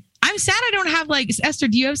crazy. I'm sad I don't have Esther,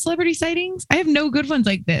 do you have celebrity sightings? I have no good ones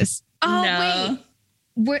like this. Oh, no.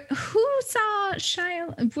 Wait. Who saw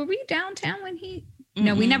Shia? Were we downtown when he...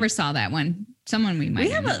 No, we never saw that one. Someone we might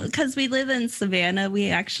have because we live in Savannah. We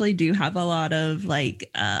actually do have a lot of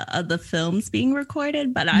of the films being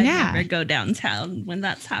recorded, but I never go downtown when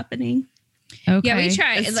that's happening. Okay. Yeah, we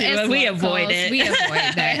try. We avoid it. We avoid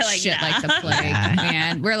that shit like the plague,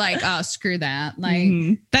 man. We're like, oh, screw that.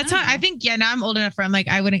 Like that's how I think. Yeah, now I'm old enough where I'm like,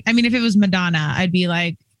 I wouldn't. I mean, if it was Madonna, I'd be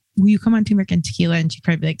like, will you come on Turmeric and Tequila? And she'd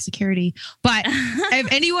probably be like, security. But if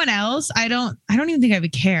anyone else, I don't even think I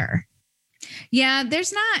would care. Yeah,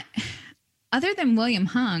 there's not, other than William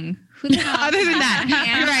Hung. Who the hell other than that,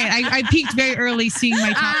 you're right. I peaked very early seeing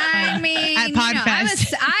my top at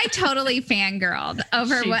Podfest. I totally fangirled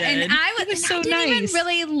over what, and I was so nice. I didn't even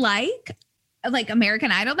really like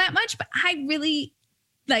American Idol that much, but I really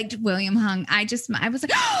liked William Hung. I was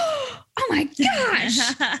like, oh my gosh.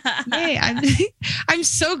 Yay. I'm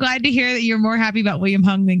so glad to hear that you're more happy about William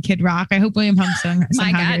Hung than Kid Rock. I hope William Hung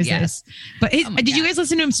somehow hears this. But did you guys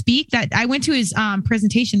listen to him speak? That I went to his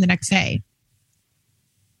presentation the next day.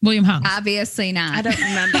 William Hung. Obviously not. I don't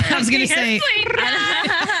remember. I was going to say.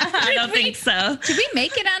 I don't think so. Did we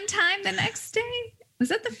make it on time the next day? Was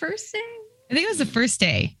that the first day? I think it was the first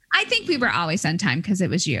day. I think we were always on time because it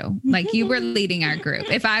was you. Like you were leading our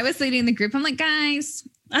group. If I was leading the group, I'm like, guys,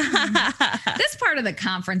 this part of the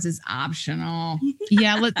conference is optional.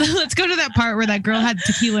 Yeah, let's go to that part where that girl had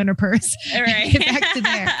tequila in her purse. All right. Get back to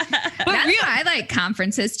there. But that's why I like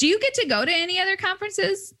conferences. Do you get to go to any other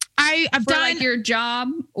conferences? I've done your job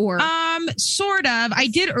or sort of. I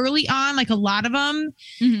did early on, like a lot of them.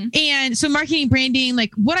 And so marketing, branding,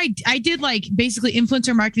 like what I did, like basically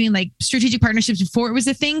influencer marketing, like strategic partnerships before it was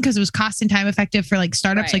a thing because it was cost and time effective for like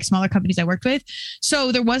startups, like smaller companies I worked with.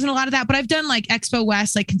 So there wasn't a lot of that, but I've done like Expo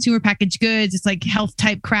West, like consumer packaged goods. It's like health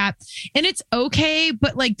type crap and it's okay.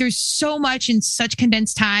 But like there's so much in such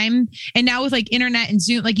condensed time. And now with like internet and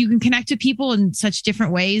Zoom, like you can connect with people in such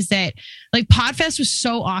different ways that like Podfest was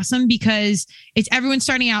so awesome because it's everyone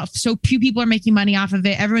starting out. So few people are making money off of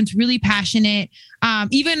it. Everyone's really passionate.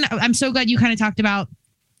 Even I'm so glad you kind of talked about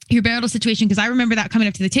your marital situation because I remember that coming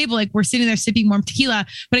up to the table. Like we're sitting there sipping warm tequila,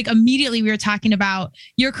 but like immediately we were talking about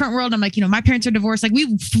your current world. I'm like, my parents are divorced. Like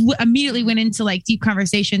we immediately went into like deep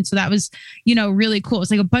conversation. So that was, really cool.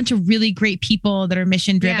 It's like a bunch of really great people that are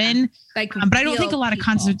mission driven. Yeah, like, but I don't think a lot of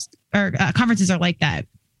concerts or conferences are like that.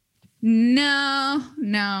 No.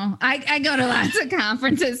 I go to lots of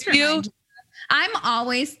conferences. I'm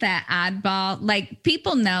always that oddball. Like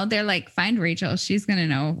people know, they're like, find Rachel. She's going to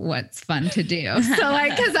know what's fun to do. So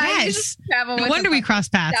like, cause I just travel with we cross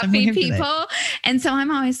paths. People. And so I'm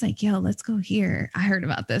always like, yo, let's go here. I heard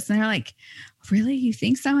about this. And they're like, really? You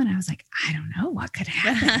think so? And I was like, I don't know what could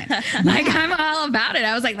happen. Like I'm all about it.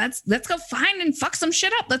 I was like, let's go find and fuck some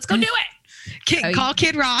shit up. Let's go do it. Call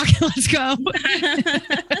Kid Rock. Let's go.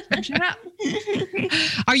 Shut up.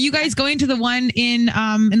 Are you guys going to the one in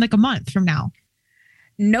like a month from now?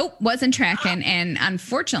 Nope, wasn't tracking. And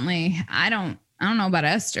unfortunately, I don't know about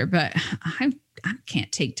Esther, but I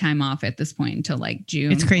can't take time off at this point until like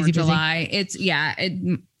June. It's crazy. Or July. Busy.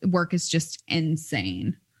 Work is just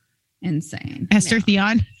insane. Esther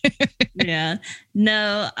Theon. Yeah.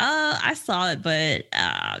 No, I saw it, but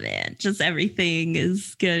man, just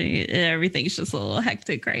everything's just a little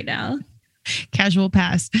hectic right now. Casual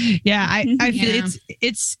pass. Yeah, I feel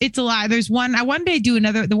it's a lot. There's one. I one day do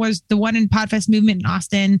another. There was the one in Podfest Movement in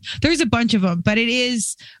Austin. There's a bunch of them, but it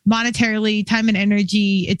is monetarily, time and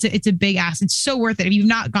energy. It's a big ask. It's so worth it. If you've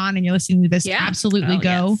not gone and you're listening to this, absolutely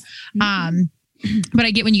go. Yes. But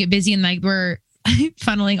I get when you get busy and like we're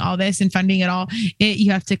funneling all this and funding it all,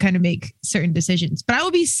 you have to kind of make certain decisions. But I will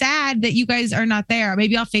be sad that you guys are not there.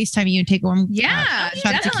 Maybe I'll FaceTime you and take one. Yeah,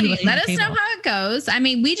 definitely. Let us know how it goes. I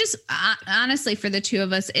mean, we just honestly, for the two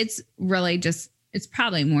of us, it's really just, it's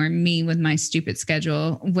probably more me with my stupid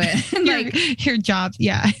schedule with like your job.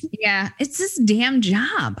 Yeah. Yeah. It's this damn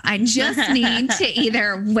job. I just need to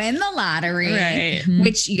either win the lottery,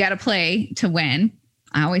 which you got to play to win.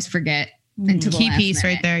 I always forget. Key piece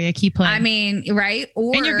right there. Yeah, key play. I mean, right?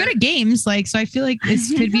 And you're good at games, like, so I feel like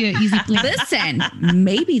this could be an easy play. Listen,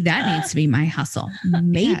 maybe that needs to be my hustle.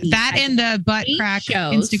 Maybe that and the butt crack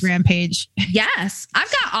Instagram page. Yes, I've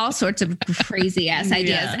got all sorts of crazy ass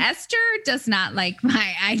ideas. Esther does not like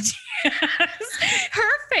my ideas.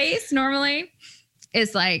 Her face normally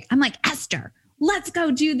is like, I'm like, Esther, let's go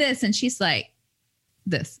do this, and she's like,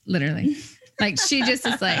 this literally. Like she just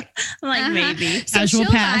is like, maybe. So she'll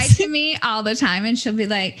lie to me all the time, and she'll be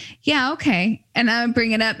like, "Yeah, okay," and I would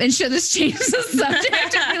bring it up, and she'll just change the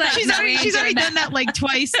subject. And be like, she's already done that like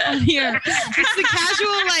twice on here. It's the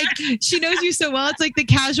casual, like she knows you so well. It's like the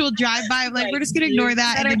casual drive by. Like we're just gonna ignore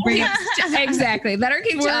that and then bring up. Exactly. Let her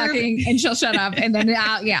keep talking, and she'll shut up, and then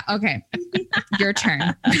okay, your turn.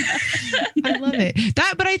 I love it.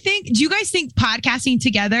 But I think, do you guys think podcasting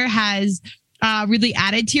together has really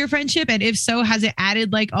added to your friendship? And if so, has it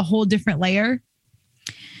added like a whole different layer?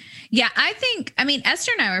 Yeah, I mean,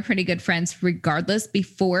 Esther and I were pretty good friends regardless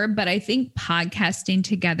before, but I think podcasting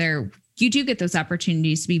together, you do get those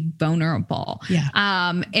opportunities to be vulnerable. Yeah.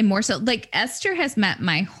 And more so, like Esther has met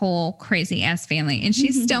my whole crazy ass family, and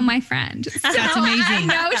she's still my friend. So that's amazing. I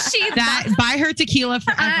know buy her tequila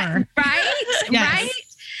forever. Right? Yes. Right?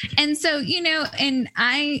 And so, and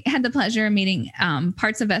I had the pleasure of meeting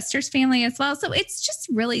parts of Esther's family as well. So it's just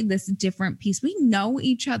really this different piece. We know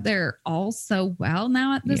each other all so well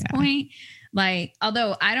now at this point. Like,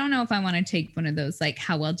 although I don't know if I want to take one of those, like,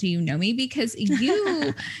 how well do you know me? Because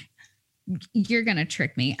you're going to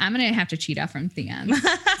trick me. I'm going to have to cheat off from Theon.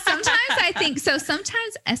 Sometimes I think so.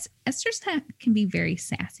 Sometimes Esther's can be very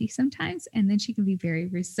sassy sometimes, and then she can be very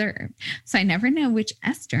reserved. So I never know which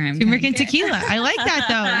Esther I'm drinking tequila. I like that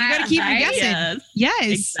though. You got to keep guessing. Yes,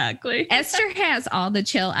 exactly. Esther has all the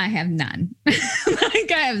chill. I have none.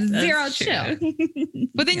 Like I have zero chill.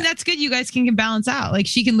 But then that's good. You guys can balance out. Like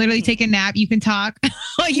she can literally take a nap. You can talk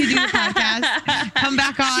while you do the podcast. Come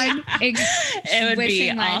back on. It would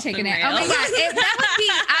be off the rails. Oh my God. That would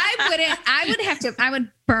be, I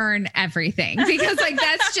would burn everything because like,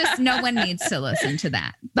 that's just, no one needs to listen to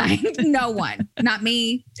that. Like no one, not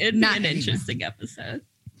me. It'd be an interesting episode.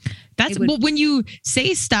 That's well, when you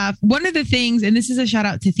say stuff, one of the things, and this is a shout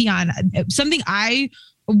out to Theon, something I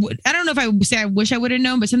don't know if I would say I wish I would have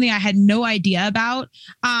known, but something I had no idea about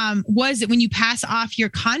was that when you pass off your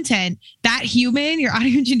content, that human, your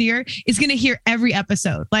audio engineer, is going to hear every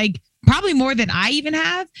episode. Like, probably more than I even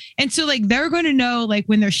have. And so like, they're going to know like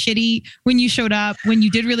when they're shitty, when you showed up, when you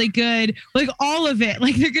did really good, like all of it,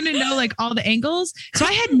 like they're going to know like all the angles. So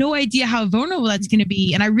I had no idea how vulnerable that's going to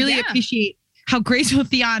be. And I really appreciate how graceful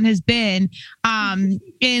Theon has been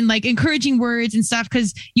in like encouraging words and stuff.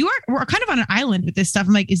 Cause we're kind of on an island with this stuff.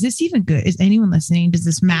 I'm like, is this even good? Is anyone listening? Does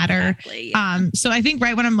this matter? Exactly, yeah. So I think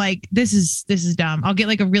right when I'm like, this is dumb, I'll get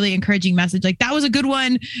like a really encouraging message. Like that was a good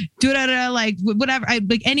one. Like whatever.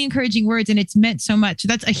 Like any encouraging words, and it's meant so much. So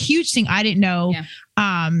that's a huge thing I didn't know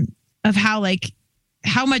of how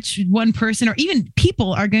much one person or even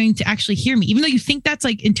people are going to actually hear me, even though you think that's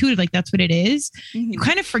like intuitive, like that's what it is. You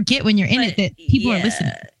kind of forget when you're in it that people are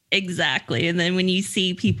listening. Exactly. And then when you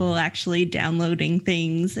see people actually downloading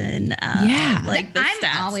things and like the stats,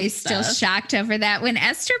 I'm always still shocked over that. When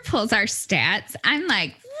Esther pulls our stats, I'm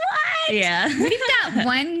like, what? Yeah. We've got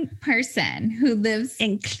one person who lives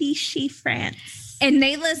in Clichy, France. And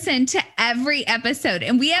they listen to every episode,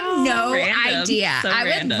 and we have no idea. So I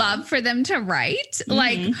would love for them to write.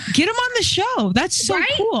 Like, get them on the show. That's so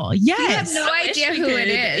cool. Yes. We have no idea who it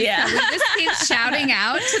is. Yeah. So we just keep shouting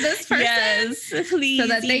out to this person. Yes, please. So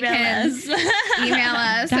that they can email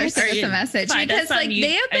us or send us a message. Because like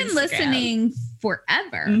they have been listening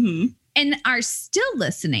forever and are still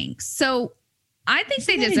listening. So I think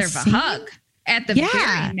they deserve a hug. at the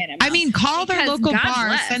very minimum. I mean, call their local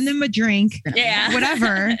bar, send them a drink,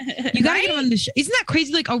 whatever. You got to get them on the show. Isn't that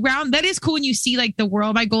crazy? Like around, that is cool when you see like the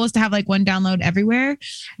world. My goal is to have like one download everywhere.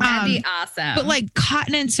 That'd be awesome. But like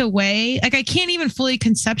continents away, like I can't even fully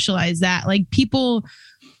conceptualize that. Like people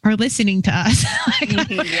are listening to us. And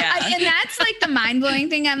that's like the mind-blowing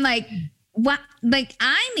thing. I'm like, what? Like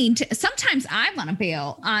I need to, sometimes I want to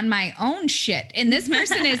bail on my own shit and this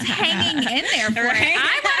person is hanging in there for it.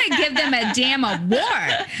 I want to give them a damn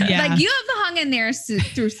award. Like you have hung in there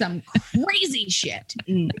through some crazy shit,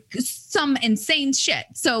 some insane shit.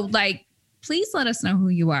 So like, please let us know who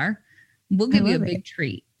you are. We'll give you a big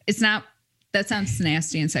treat. It's not, that sounds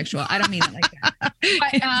nasty and sexual. I don't mean it like that.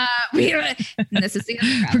 But this is the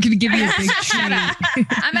other problem. We're going to give you a big treat.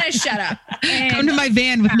 I'm going to shut up. Come to my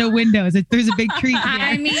van with no windows. There's a big treat here.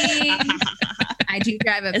 I mean, I do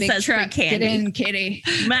drive a big truck. Get in, kitty.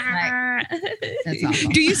 Right. That's awful.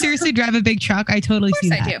 Do you seriously drive a big truck? I totally see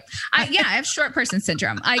that. I do. I have short person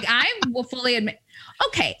syndrome. Like I will fully admit.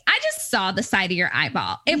 Okay, I just saw the side of your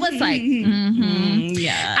eyeball. It was like,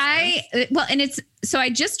 I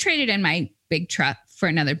just traded in my big truck for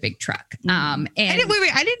another big truck. And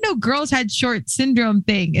wait, I didn't know girls had short syndrome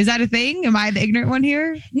thing. Is that a thing? Am I the ignorant one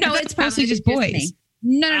here? No, it's mostly just boys.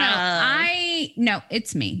 No. No,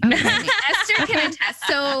 it's me. Okay. Esther can attest.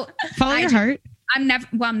 So follow your heart. I'm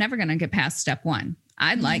never going to get past step one.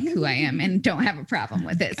 I like who I am and don't have a problem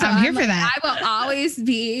with it. So I'm here for that. I will always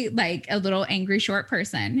be like a little angry short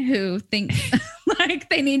person who thinks like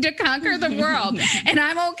they need to conquer the world. And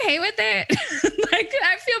I'm okay with it. Like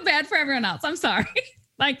I feel bad for everyone else. I'm sorry.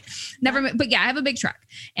 Like never, but yeah, I have a big truck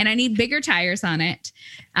and I need bigger tires on it.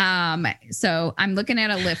 So I'm looking at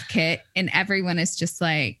a lift kit and everyone is just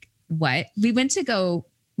like, what? We went to go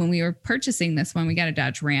when we were purchasing this one, we got a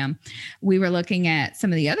Dodge Ram. We were looking at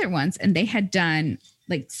some of the other ones and they had done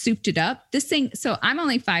like souped it up. This thing. So I'm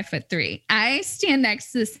only 5'3". I stand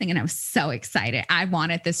next to this thing and I was so excited. I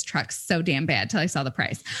wanted this truck so damn bad till I saw the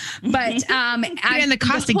price. But and the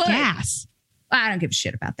cost of gas. I don't give a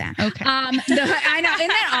shit about that. Okay. I know. Isn't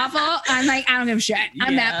that awful? I'm like, I don't give a shit.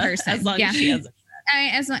 I'm that person. As long as she has it.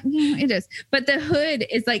 It is, but the hood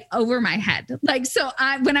is like over my head. Like, so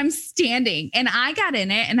when I'm standing and I got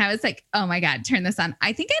in it and I was like, oh my God, turn this on.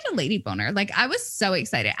 I think I had a lady boner. Like I was so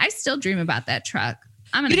excited. I still dream about that truck.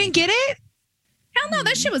 You didn't get it? Hell no,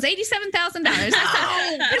 that shit was $87,000. The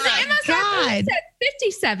MSRP said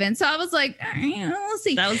 57. So I was like, we'll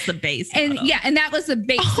see. That was the base. And and that was the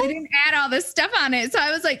base. They didn't add all this stuff on it. So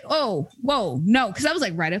I was like, oh, whoa, no. Because I was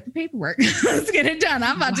like, write up the paperwork. Let's get it done.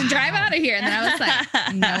 I'm about to drive out of here. And then I was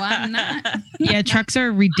like, no, I'm not. Yeah, trucks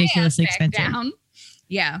are ridiculously expensive.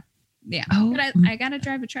 Yeah. Oh. But I got to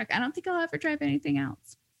drive a truck. I don't think I'll ever drive anything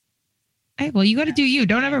else. Hey, well, you got to do you.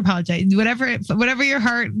 Don't ever apologize. Whatever your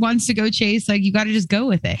heart wants to go chase, like you got to just go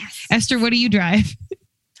with it. Yes. Esther, what do you drive?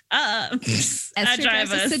 I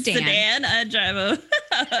drive a sedan. I drive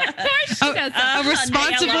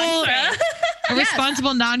a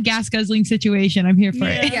responsible non-gas guzzling situation. I'm here for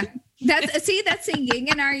it. Yeah. That's a yin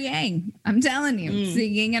and our yang. I'm telling you, it's a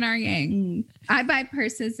yin and our yang. I buy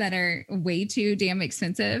purses that are way too damn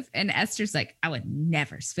expensive. And Esther's like, I would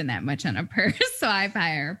never spend that much on a purse. So I buy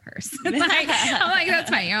her a purse. I'm like, that's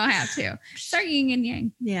fine. You don't have to. Start yin and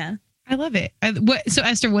yang. Yeah. I love it. So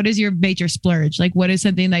Esther, what is your major splurge? Like, what is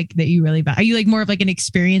something like that you really buy? Are you like more of like an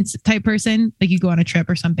experience type person? Like you go on a trip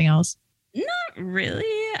or something else? Not really.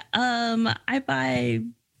 I buy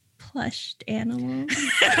plushed animals.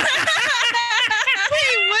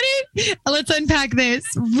 Let's unpack this.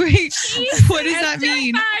 Wait, what does that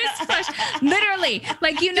mean? Literally,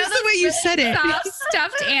 like just the way you said it. Soft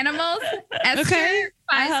stuffed animals. Okay.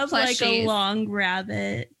 I have plushies. Like a long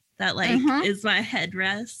rabbit that is my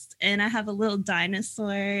headrest, and I have a little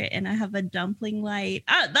dinosaur, and I have a dumpling light.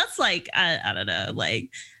 That's like I don't know. Like,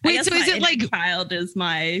 wait, I guess so is it like child is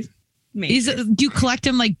my? Do you collect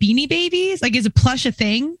them like Beanie Babies? Like, is a plush a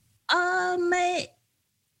thing? I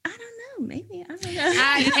don't know. Maybe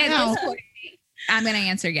I don't know. I'm going to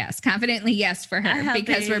answer yes, confidently yes for her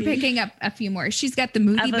because we're picking up a few more. She's got the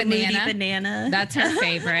Moody Banana. That's her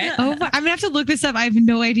favorite. Oh, I'm going to have to look this up. I have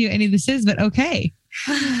no idea what any of this is, but okay.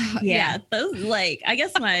 Yeah, those I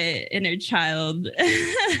guess my inner child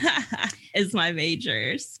is my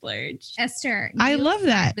major splurge. Esther, I love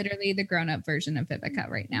that. Literally the grown-up version of Vivica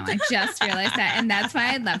right now. I just realized that, and that's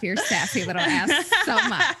why I love your sassy little ass so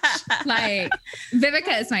much. Like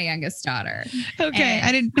Vivica is my youngest daughter. Okay,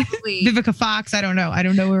 I didn't. Vivica Fox. I don't know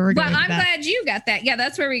where we're going. Well, I'm glad you got that. Yeah,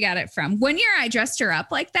 that's where we got it from. One year I dressed her up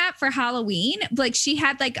like that for Halloween. Like she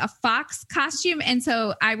had like a fox costume, and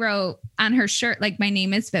so I wrote on her shirt like, my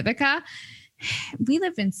name is Vivica. we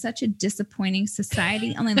live in such a disappointing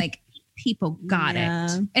society. Only like people got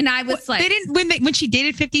it. And I was like, they didn't when she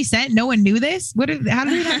dated 50 Cent, no one knew this. How do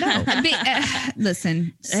we not know?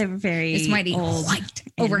 Listen, they're very it's mighty old white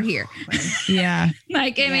over here. Yeah.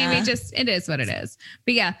 Like, I mean, it is what it is.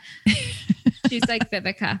 But yeah, she's like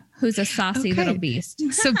Vivica, who's a saucy little beast.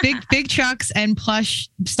 So big trucks and plush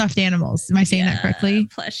stuffed animals. Am I saying that correctly?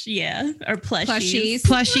 Plush, or plushies.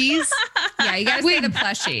 Plushies. Yeah, you gotta say the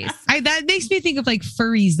plushies. That makes me think of like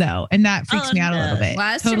furries though, and that freaks me out a little bit.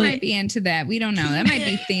 Well, Esther might be into that. We don't know. That might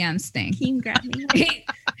be Theon's thing. Can you grab me?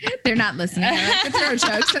 They're not listening. I like to throw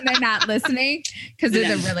jokes and they're not listening because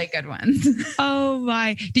they're the really good ones. Oh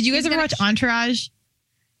my! Did you guys ever watch Entourage?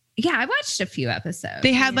 Yeah, I watched a few episodes.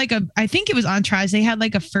 They had like I think it was Entourage. They had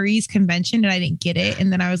like a furries convention and I didn't get it.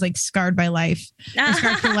 And then I was like scarred for life when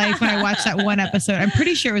I watched that one episode. I'm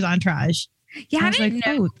pretty sure it was Entourage. Yeah, I didn't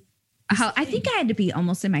know. I think I had to be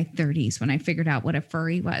almost in my 30s when I figured out what a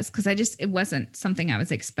furry was because it wasn't something I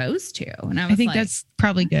was exposed to. And I think that's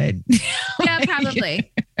probably good. Yeah,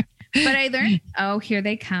 probably. But I learned, here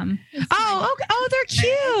they come. They're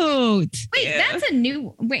cute. Wait, that's a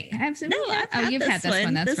new, you've had this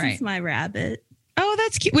one. That's right. This is my rabbit. Oh,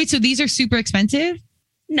 that's cute. Wait, so these are super expensive?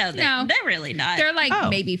 No, they're really not. They're like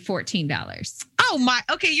maybe $14. Oh my,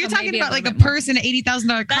 okay. You're talking about like a purse and an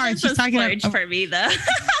 $80,000 car. She's talking about for me though.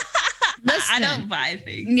 Listen, I don't buy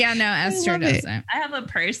things. Yeah, no, Esther doesn't. I have a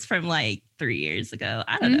purse from like 3 years ago.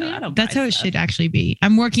 I don't know. I don't. That's how it should actually be.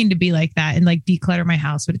 I'm working to be like that and like declutter my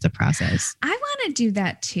house, but it's a process. I want to do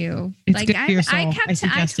that too. It's like good for your soul.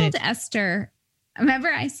 I told Esther. Remember,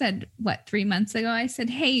 I said 3 months ago. I said,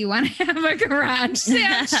 "Hey, you want to have a garage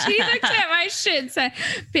sale?" She looked at my shit and said,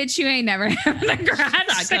 "Bitch, you ain't never having a garage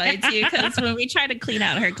sale." Not going to, because when we tried to clean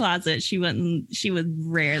out her closet, she wouldn't. She would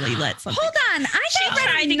rarely let something. Hold on,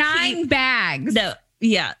 I got 9 bags. No,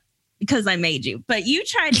 yeah, because I made you. But you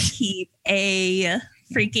tried to keep a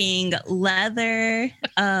freaking leather. It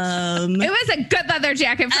was a good leather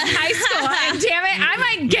jacket from high school. And damn it, I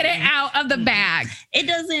might get it out of the bag. It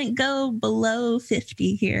doesn't go below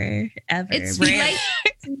 50 here ever. It's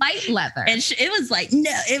light leather. And it was like,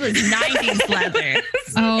 no, it was 90s leather.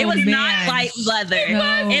 It was not light leather.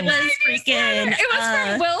 It was freaking. It was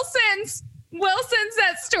from Wilson's. Wilson's,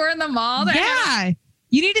 that store in the mall. Yeah.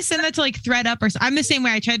 You need to send that to like ThredUp or something. I'm the same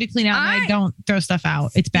way. I tried to clean out and I don't throw stuff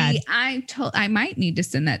out. It's bad. I might need to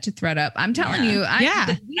send that to ThredUp. I'm telling you.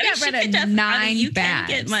 We got rid of 9 you bags.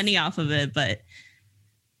 You can get money off of it, but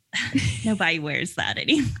nobody wears that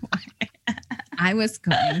anymore. I was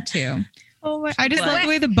going to. Oh my! I just love the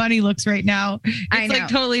way the bunny looks right now. It's like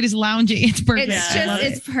totally just lounging. It's perfect.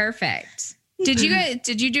 It's perfect. Did you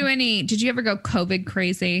ever go COVID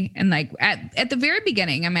crazy? And like at the very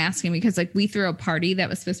beginning, I'm asking because like we threw a party that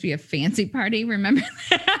was supposed to be a fancy party. Remember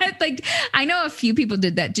that? Like I know a few people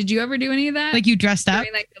did that. Did you ever do any of that? Like you dressed up?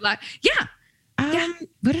 Yeah.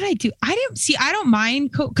 What did I do? I don't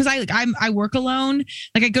mind because I work alone.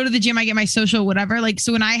 Like I go to the gym, I get my social, whatever. Like,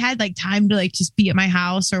 so when I had like time to like just be at my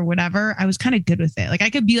house or whatever, I was kind of good with it. Like I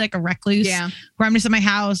could be like a recluse where I'm just at my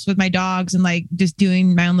house with my dogs and like just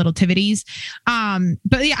doing my own little activities.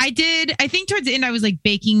 But yeah, I think towards the end I was like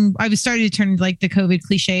baking. I was starting to turn into like the COVID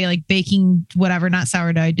cliche, like baking, whatever, not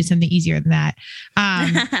sourdough. I did something easier than that.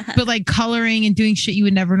 But like coloring and doing shit you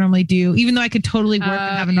would never normally do, even though I could totally work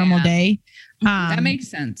and have a normal day. That makes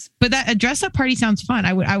sense. But a dress up party sounds fun.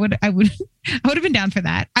 I would have been down for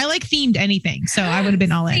that. I like themed anything, so I would have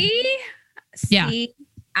been all in. See,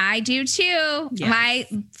 I do too. Yes. My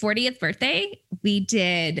 40th birthday, we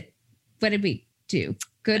did. What did we do?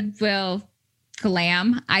 Goodwill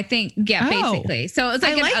Glam, I think. Yeah, basically. So it was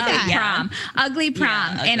like ugly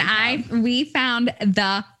prom, and we found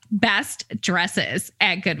the best dresses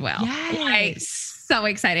at Goodwill. Yes. So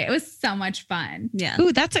excited. It was so much fun. Yeah.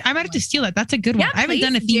 Ooh, I might have to steal that. That's a good one. I haven't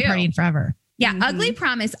done a theme party in forever. Yeah. Mm-hmm. Ugly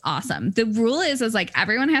prom is awesome. The rule is like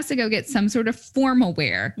everyone has to go get some sort of formal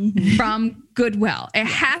wear from Goodwill. It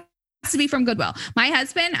has to be from Goodwill. My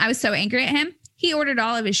husband, I was so angry at him. He ordered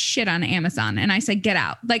all of his shit on Amazon. And I said, get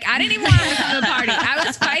out. Like, I didn't even want to listen to the party. I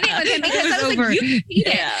was fighting with him because I was like, you need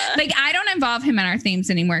it. Like, I don't involve him in our themes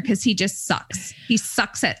anymore because he just sucks. He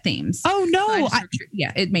sucks at themes. Oh, no. So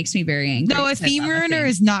it makes me very angry. No, a theme ruiner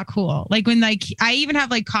is not cool. Like, when, like, I even have,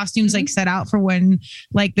 like, costumes, like, set out for when,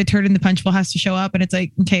 like, the turd in the punch bowl has to show up. And it's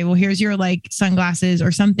like, okay, well, here's your, like, sunglasses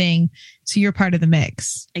or something. So you're part of the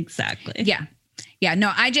mix. Exactly. Yeah. Yeah.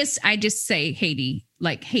 No, I just say Haiti,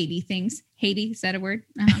 like Haiti things. Haiti, is that a word?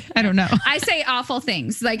 I don't know. I say awful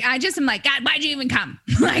things. Like, I just am like, God, why'd you even come?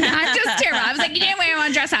 Like, I'm just terrible. I was like, you didn't want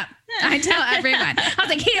to dress up. I tell everyone. I was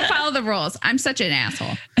like, he didn't follow the rules. I'm such an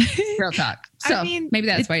asshole. Real talk. So maybe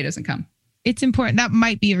that's why he doesn't come. It's important. That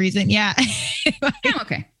might be a reason. Yeah. I'm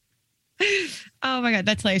okay. Oh my God,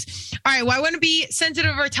 that's hilarious. All right. Well, I want to be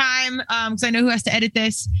sensitive of our time because I know who has to edit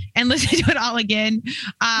this and listen to it all again.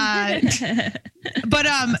 But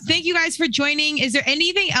thank you guys for joining. Is there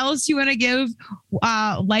anything else you want to give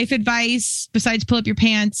life advice besides pull up your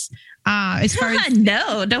pants? As far as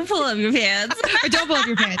no, don't pull up your pants. Or don't pull up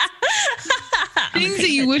your pants. Things that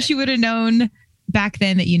you wish you would have known back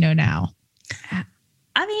then that you know now.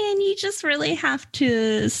 I mean, you just really have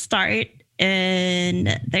to start.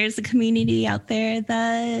 And there's a community out there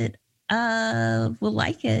that will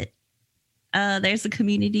like it. There's a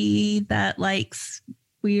community that likes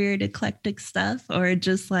weird, eclectic stuff, or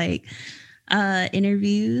just like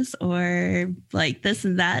interviews, or like this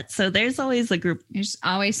and that. So there's always a group. There's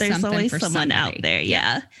always someone out there,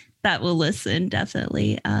 yeah, that will listen,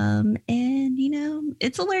 definitely. And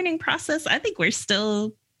it's a learning process. I think we're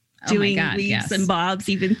still doing weaves and bobs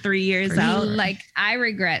even 3 years out. Like, I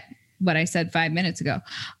regret what I said 5 minutes ago.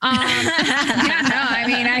 I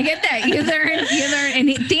mean, I get that. You learn,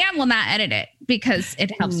 and Dan will not edit it because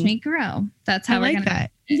it helps me grow. That's how we're gonna.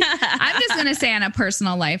 I'm just gonna say, on a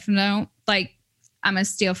personal life note, like, I'm gonna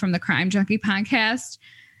steal from the Crime Junkie podcast.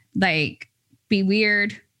 Like, be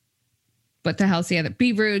weird. What the hell's the other?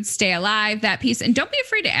 Be rude, stay alive, that piece. And don't be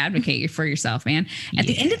afraid to advocate for yourself, man. At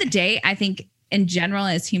the end of the day, I think in general,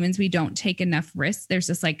 as humans, we don't take enough risks. There's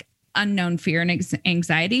this like unknown fear and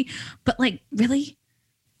anxiety, but like, really,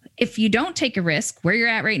 if you don't take a risk, where you're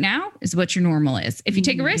at right now is what your normal is. If you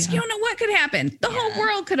take a risk, you don't know what could happen. The whole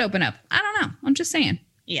world could open up. I don't know. I'm just saying.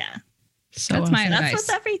 Yeah. So that's my advice. That's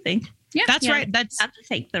with everything. Yeah, that's right. That's have to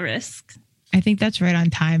take the risk. I think that's right on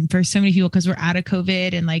time for so many people, because we're out of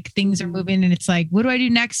COVID and like things are moving, and it's like, what do I do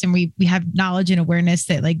next? And we have knowledge and awareness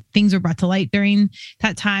that like things were brought to light during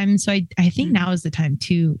that time. So I think now is the time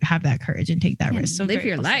to have that courage and take that risk. So live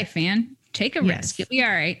your life, man. Take a risk. You'll be all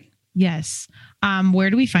right. Yes. Where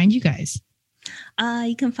do we find you guys?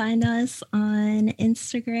 You can find us on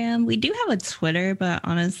Instagram. We do have a Twitter, but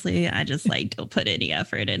honestly, I just like don't put any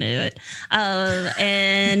effort into it.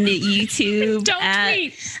 And YouTube. Don't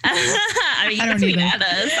tweet. I mean, you can tweet at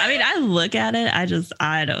us. I mean, I look at it.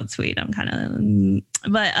 I don't tweet. I'm kind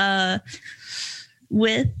of, but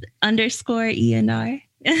with _ENR,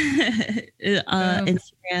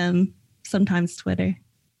 Instagram, sometimes Twitter,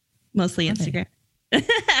 mostly Instagram,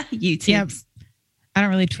 YouTube. Yep. I don't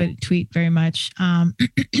really tweet very much. I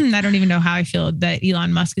don't even know how I feel that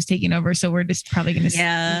Elon Musk is taking over. So we're just probably going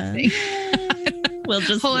to we'll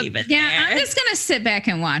just leave it there. I'm just going to sit back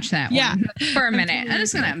and watch that one for a minute. I'm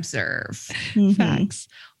just going to observe. Facts.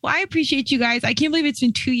 Well, I appreciate you guys. I can't believe it's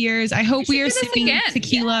been 2 years. I hope we are sipping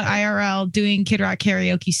tequila IRL doing Kid Rock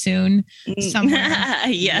karaoke soon somewhere.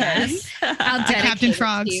 Yes. I'll dedicate Captain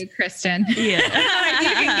Frogs to you, Kristen. Yeah. You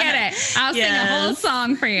can get it. I'll sing a whole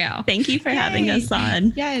song for you. Thank you for having us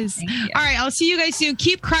on. Yes. All right. I'll see you guys soon.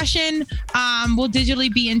 Keep crushing. We'll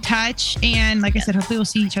digitally be in touch. And like I said, hopefully we'll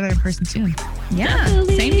see each other in person soon. Yeah.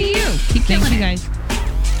 Definitely. Same to you. Keep killing you guys.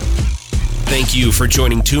 Thank you for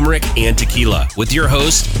joining Turmeric and Tequila with your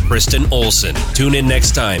host, Kristen Olson. Tune in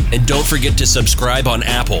next time, and don't forget to subscribe on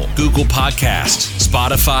Apple, Google Podcasts,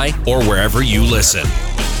 Spotify, or wherever you listen.